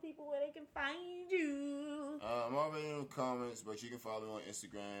 Tell the people where they can find you. I'm already in the comments, but you can follow me on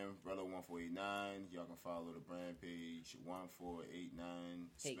Instagram, Rello1489. Y'all can follow the brand page, 1489,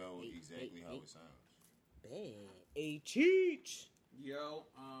 spelled exactly how it sounds. Bad. A cheech. Yo,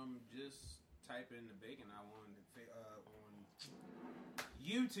 just type in the bacon I on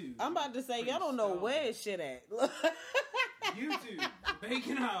YouTube. I'm about to say, y'all don't know where his shit at. YouTube, the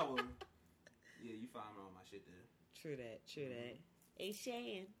Bacon Hour. Yeah, you find me on my shit there. True that. Hey,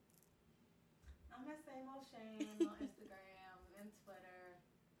 Shan. I'm that same old Shane on Instagram and Twitter.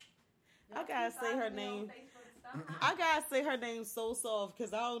 I gotta say her name. I gotta say her name so soft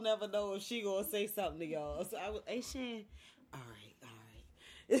because I don't never know if she gonna say something to y'all. So I was, hey, Shan. All right.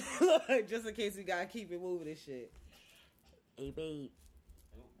 Look, just in case we gotta keep it moving and shit. Hey, babe.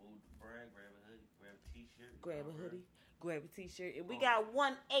 Grab a hoodie, grab a t-shirt, and we got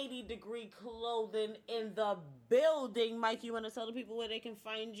 180-degree clothing in the building. Mike, you want to tell the people where they can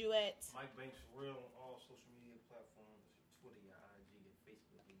find you at? Mike Banks for real on all social media platforms: Twitter, your IG, your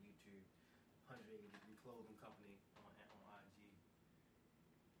Facebook, your YouTube. 180-degree clothing company on IG.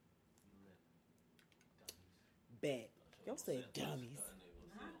 You lit. Dummies. Bet. Y'all said dummies.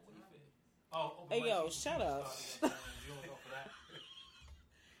 Oh, Hey, yo, shut up.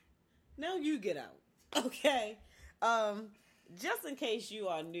 Now you get out. Okay. Just in case you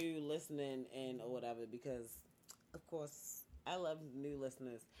are new listening and or whatever, because of course I love new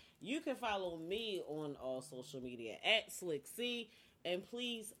listeners. You can follow me on all social media at Slick C, and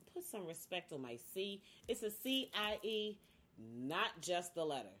please put some respect on my C. It's a C-I-E, not just the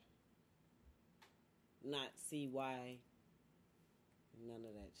letter. Not C-Y. None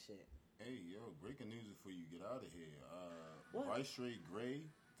of that shit. Hey, yo, breaking news before you get out of here. What? Vice Straight Gray,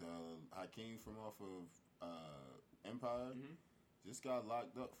 the Hakeem from off of Empire, just got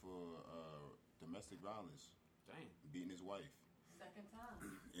locked up for domestic violence, beating his wife. Second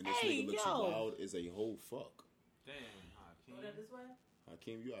time. And this Hey, nigga looks yo. wild as a whole fuck. Damn, Go that this way?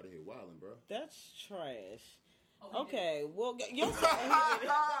 Hakeem, you out of here wilding, bro. That's trash. Oh, Okay, well, yo said oh, he did it.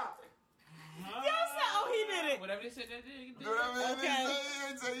 Yo said, oh, he did it. Whatever they said they did. You know what I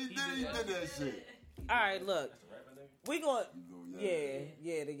mean? Okay. He did that shit. All right, look. We going, Yeah.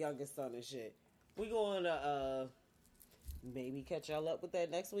 yeah, the youngest son and shit. We going to maybe catch y'all up with that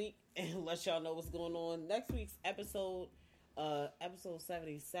next week and let y'all know what's going on. Next week's episode, episode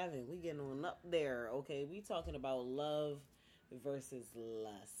 77. We getting on up there, okay? We talking about love versus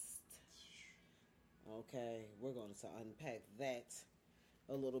lust. Okay, we're going to unpack that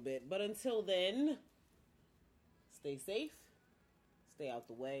a little bit. But until then, stay safe, stay out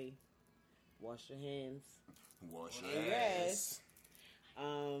the way, wash your hands, Wash your your ass.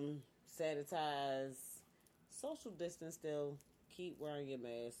 Sanitize, social distance still, keep wearing your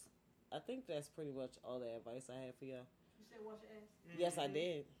mask. I think that's pretty much all the advice I have for y'all. You said wash your ass? Yes, I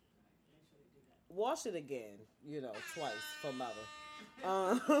did. Wash it again, twice for mother.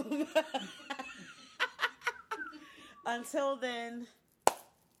 Until then,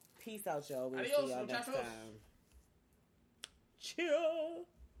 peace out, y'all. We'll see y'all next time. Cheers.